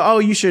 And people go, oh,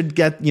 you should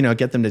get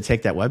them to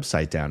take that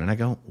website down. And I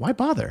go, why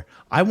bother?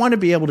 I want to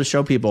be able to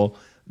show people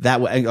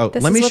that way.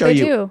 Let me show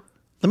you.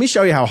 Let me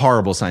show you how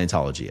horrible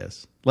Scientology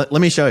is. Let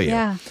me show you.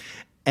 Yeah.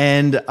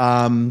 And,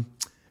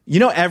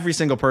 every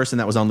single person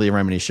that was on Leah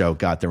Remini's show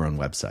got their own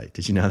website.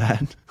 Did you know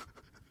that?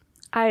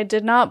 I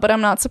did not, but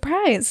I'm not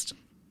surprised.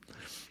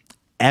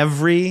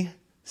 Every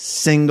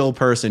single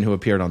person who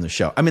appeared on the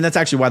show. I mean, that's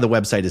actually why the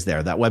website is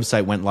there. That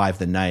website went live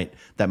the night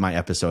that my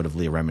episode of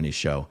Leah Remini's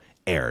show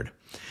aired.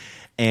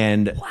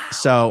 And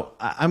so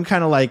I'm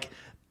kind of like,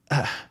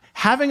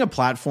 having a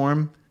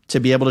platform to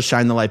be able to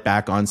shine the light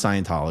back on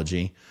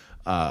Scientology,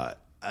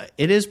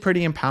 it is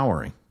pretty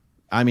empowering.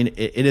 I mean,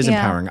 it is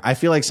empowering. I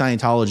feel like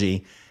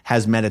Scientology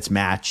has met its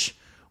match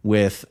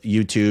with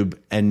YouTube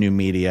and new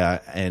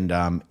media,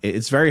 and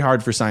it's very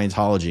hard for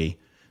Scientology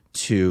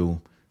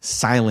to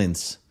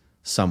silence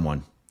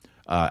someone,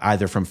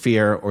 either from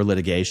fear or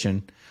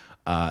litigation.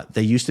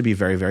 They used to be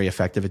very, very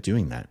effective at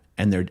doing that,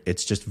 and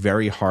it's just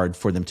very hard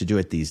for them to do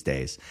it these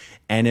days.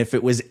 And if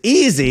it was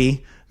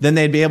easy, then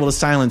they'd be able to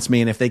silence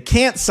me, and if they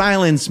can't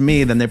silence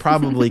me, then they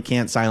probably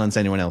can't silence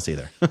anyone else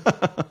either.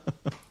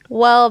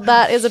 Well,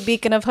 that is a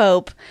beacon of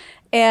hope.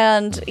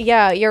 And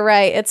yeah, you're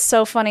right. It's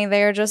so funny.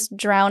 They're just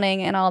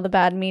drowning in all the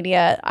bad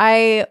media.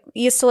 I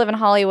used to live in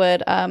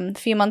Hollywood a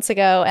few months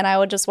ago, and I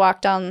would just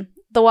walk down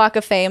the Walk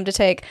of Fame to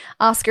take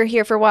Oscar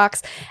here for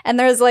walks. And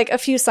there's like a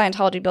few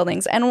Scientology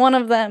buildings, and one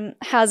of them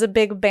has a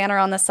big banner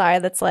on the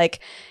side that's like,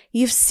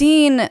 you've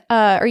seen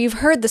or you've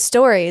heard the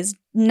stories.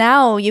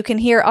 Now you can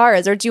hear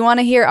ours, or do you want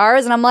to hear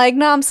ours? And I'm like,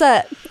 no, I'm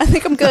set. I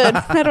think I'm good.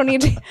 I don't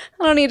need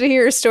to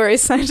hear your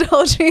stories,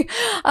 Scientology.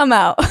 I'm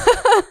out.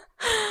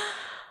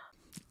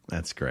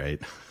 That's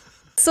great.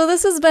 So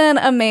this has been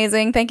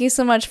amazing. Thank you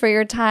so much for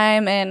your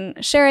time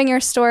and sharing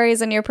your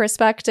stories and your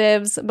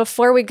perspectives.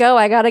 Before we go,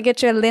 I got to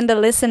get your Linda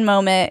Listen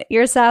moment,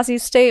 your sassy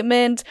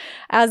statement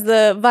as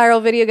the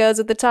viral video goes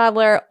with the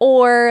toddler,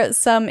 or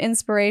some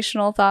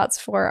inspirational thoughts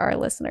for our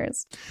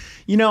listeners.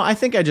 You know, I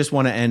think I just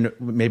want to end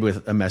maybe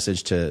with a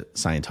message to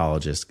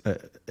Scientologists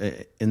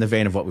in the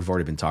vein of what we've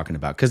already been talking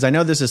about, because I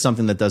know this is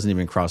something that doesn't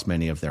even cross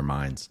many of their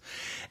minds.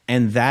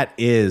 And that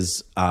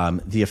is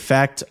the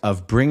effect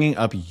of bringing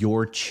up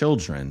your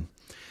children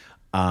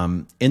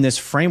in this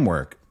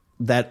framework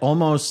that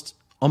almost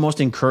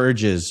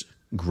encourages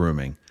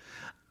grooming,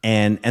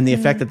 and the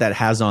effect that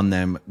has on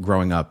them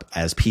growing up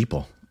as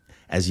people,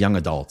 as young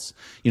adults.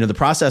 You know, the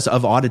process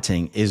of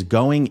auditing is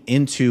going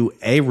into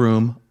a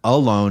room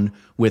alone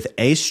with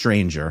a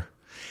stranger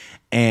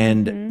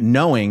and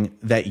knowing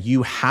that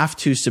you have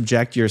to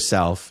subject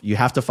yourself, you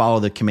have to follow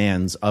the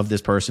commands of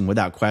this person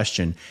without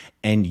question,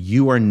 and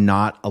you are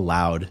not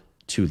allowed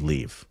to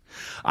leave.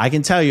 I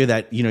can tell you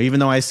that, you know, even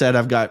though I said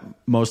I've got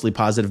mostly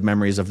positive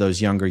memories of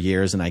those younger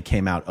years and I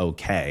came out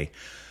okay,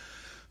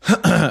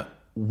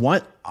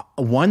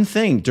 one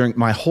thing during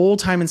my whole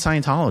time in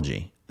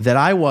Scientology that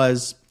I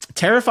was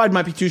terrified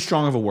might be too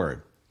strong of a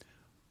word,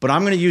 but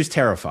I'm going to use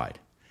terrified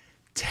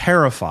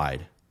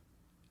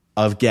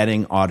of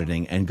getting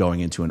auditing and going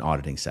into an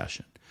auditing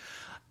session.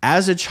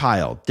 As a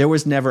child, there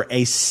was never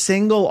a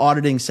single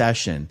auditing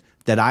session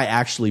that I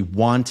actually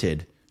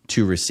wanted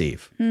to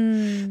receive.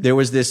 There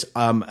was this,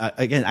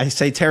 again, I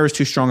say terror is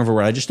too strong of a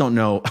word. I just don't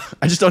know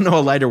a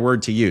lighter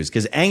word to use,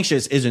 because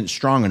anxious isn't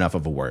strong enough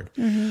of a word,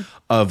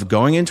 of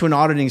going into an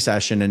auditing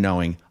session and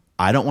knowing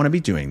I don't want to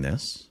be doing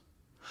this,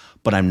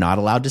 but I'm not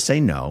allowed to say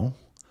no.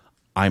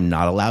 I'm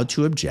not allowed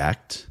to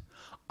object.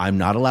 I'm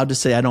not allowed to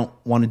say I don't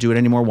want to do it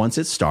anymore once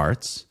it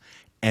starts.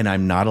 And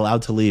I'm not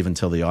allowed to leave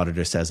until the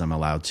auditor says I'm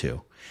allowed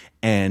to.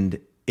 And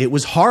it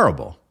was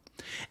horrible.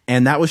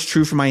 And that was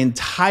true for my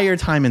entire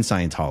time in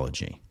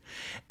Scientology.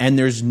 And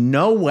there's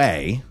no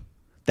way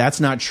that's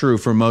not true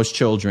for most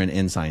children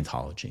in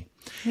Scientology.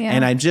 Yeah.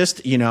 And I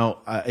just, you know,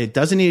 it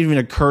doesn't even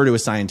occur to a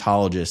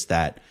Scientologist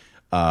that,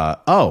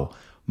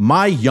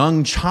 my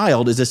young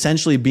child is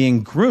essentially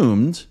being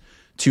groomed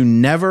to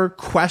never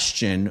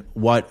question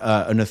what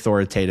an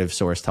authoritative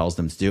source tells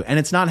them to do. And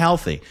it's not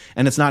healthy.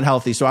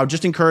 So I would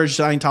just encourage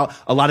a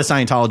lot of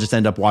Scientologists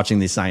end up watching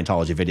these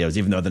Scientology videos,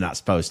 even though they're not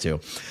supposed to.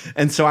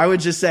 And so I would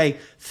just say,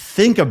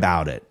 think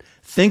about it.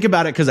 Think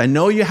about it, because I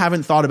know you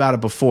haven't thought about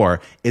it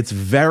before. It's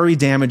very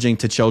damaging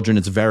to children.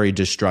 It's very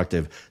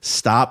destructive.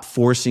 Stop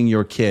forcing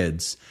your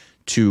kids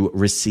to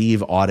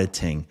receive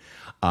auditing.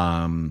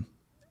 And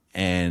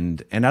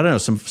I don't know,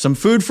 some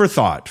food for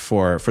thought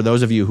for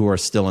those of you who are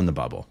still in the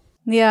bubble.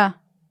 Yeah.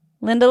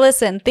 Linda,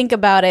 listen, think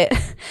about it.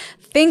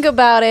 Think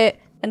about it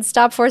and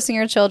stop forcing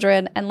your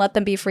children and let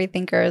them be free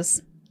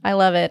thinkers. I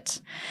love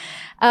it.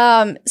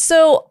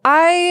 So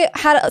I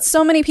had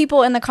so many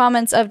people in the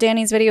comments of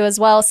Danny's video as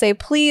well say,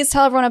 please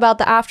tell everyone about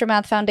the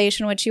Aftermath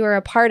Foundation, which you are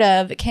a part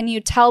of. Can you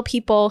tell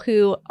people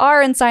who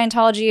are in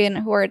Scientology and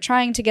who are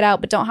trying to get out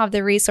but don't have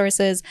the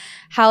resources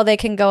how they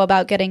can go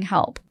about getting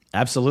help?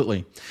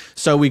 Absolutely.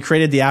 So we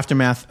created the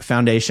Aftermath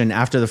Foundation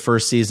after the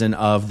first season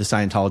of the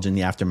Scientology and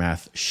the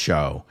Aftermath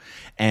show.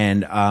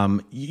 And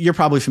you're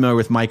probably familiar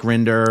with Mike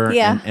Rinder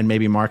and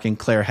maybe Mark and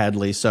Claire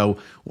Headley. So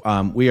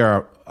we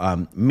are,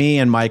 me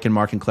and Mike and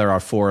Mark and Claire are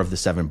 4 of the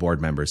 7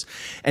 board members.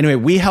 Anyway,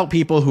 we help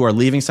people who are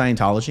leaving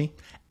Scientology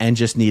and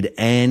just need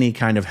any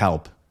kind of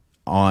help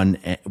on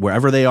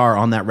wherever they are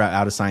on that route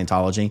out of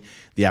Scientology,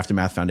 the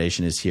Aftermath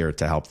Foundation is here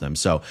to help them.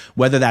 So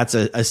whether that's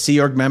a Sea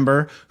Org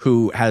member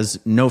who has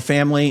no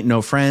family,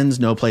 no friends,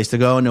 no place to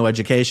go, no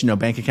education, no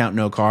bank account,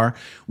 no car,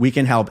 we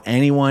can help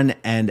anyone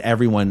and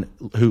everyone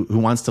who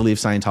wants to leave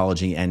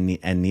Scientology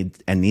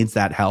and needs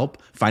that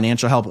help,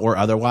 financial help or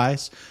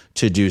otherwise,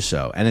 to do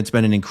so. And it's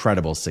been an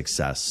incredible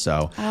success.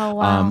 So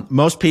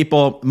most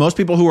people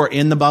who are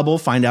in the bubble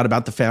find out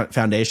about the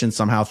foundation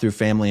somehow through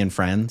family and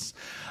friends.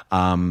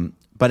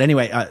 But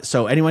anyway,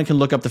 so anyone can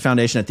look up the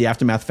foundation at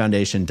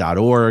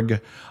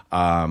theaftermathfoundation.org,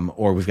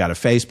 or we've got a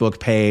Facebook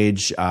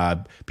page.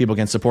 People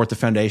can support the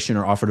foundation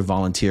or offer to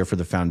volunteer for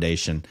the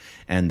foundation,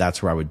 and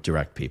that's where I would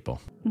direct people.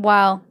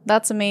 Wow,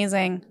 that's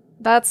amazing.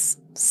 That's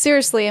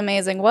seriously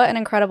amazing. What an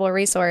incredible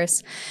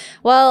resource.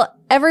 Well,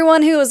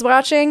 everyone who is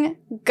watching,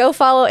 go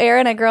follow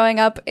Aaron at Growing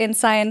Up in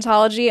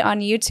Scientology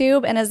on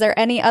YouTube. And is there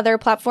any other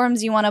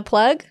platforms you want to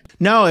plug?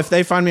 No, if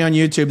they find me on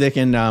YouTube, they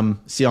can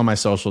see all my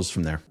socials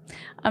from there.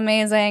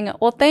 Amazing.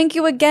 Well, thank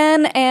you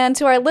again. And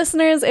to our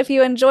listeners, if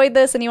you enjoyed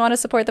this and you want to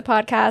support the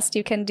podcast,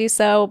 you can do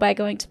so by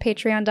going to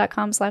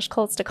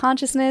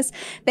patreon.com/cults2consciousness.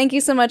 Thank you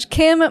so much,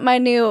 Kim, my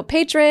new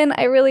patron.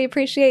 I really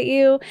appreciate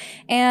you.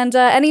 And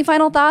any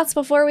final thoughts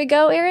before we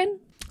go, Aaron?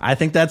 I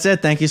think that's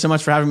it. Thank you so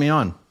much for having me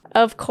on.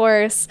 Of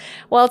course.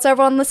 Well, to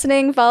everyone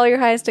listening, follow your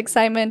highest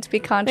excitement, be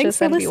conscious,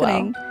 and be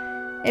well.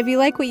 If you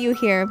like what you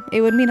hear, it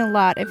would mean a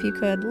lot if you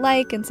could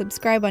like and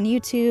subscribe on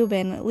YouTube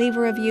and leave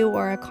a review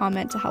or a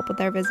comment to help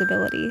with our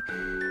visibility.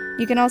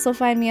 You can also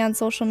find me on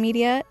social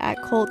media at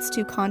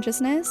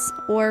cults2consciousness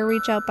or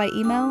reach out by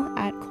email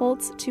at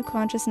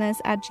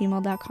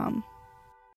cults2consciousness@gmail.com.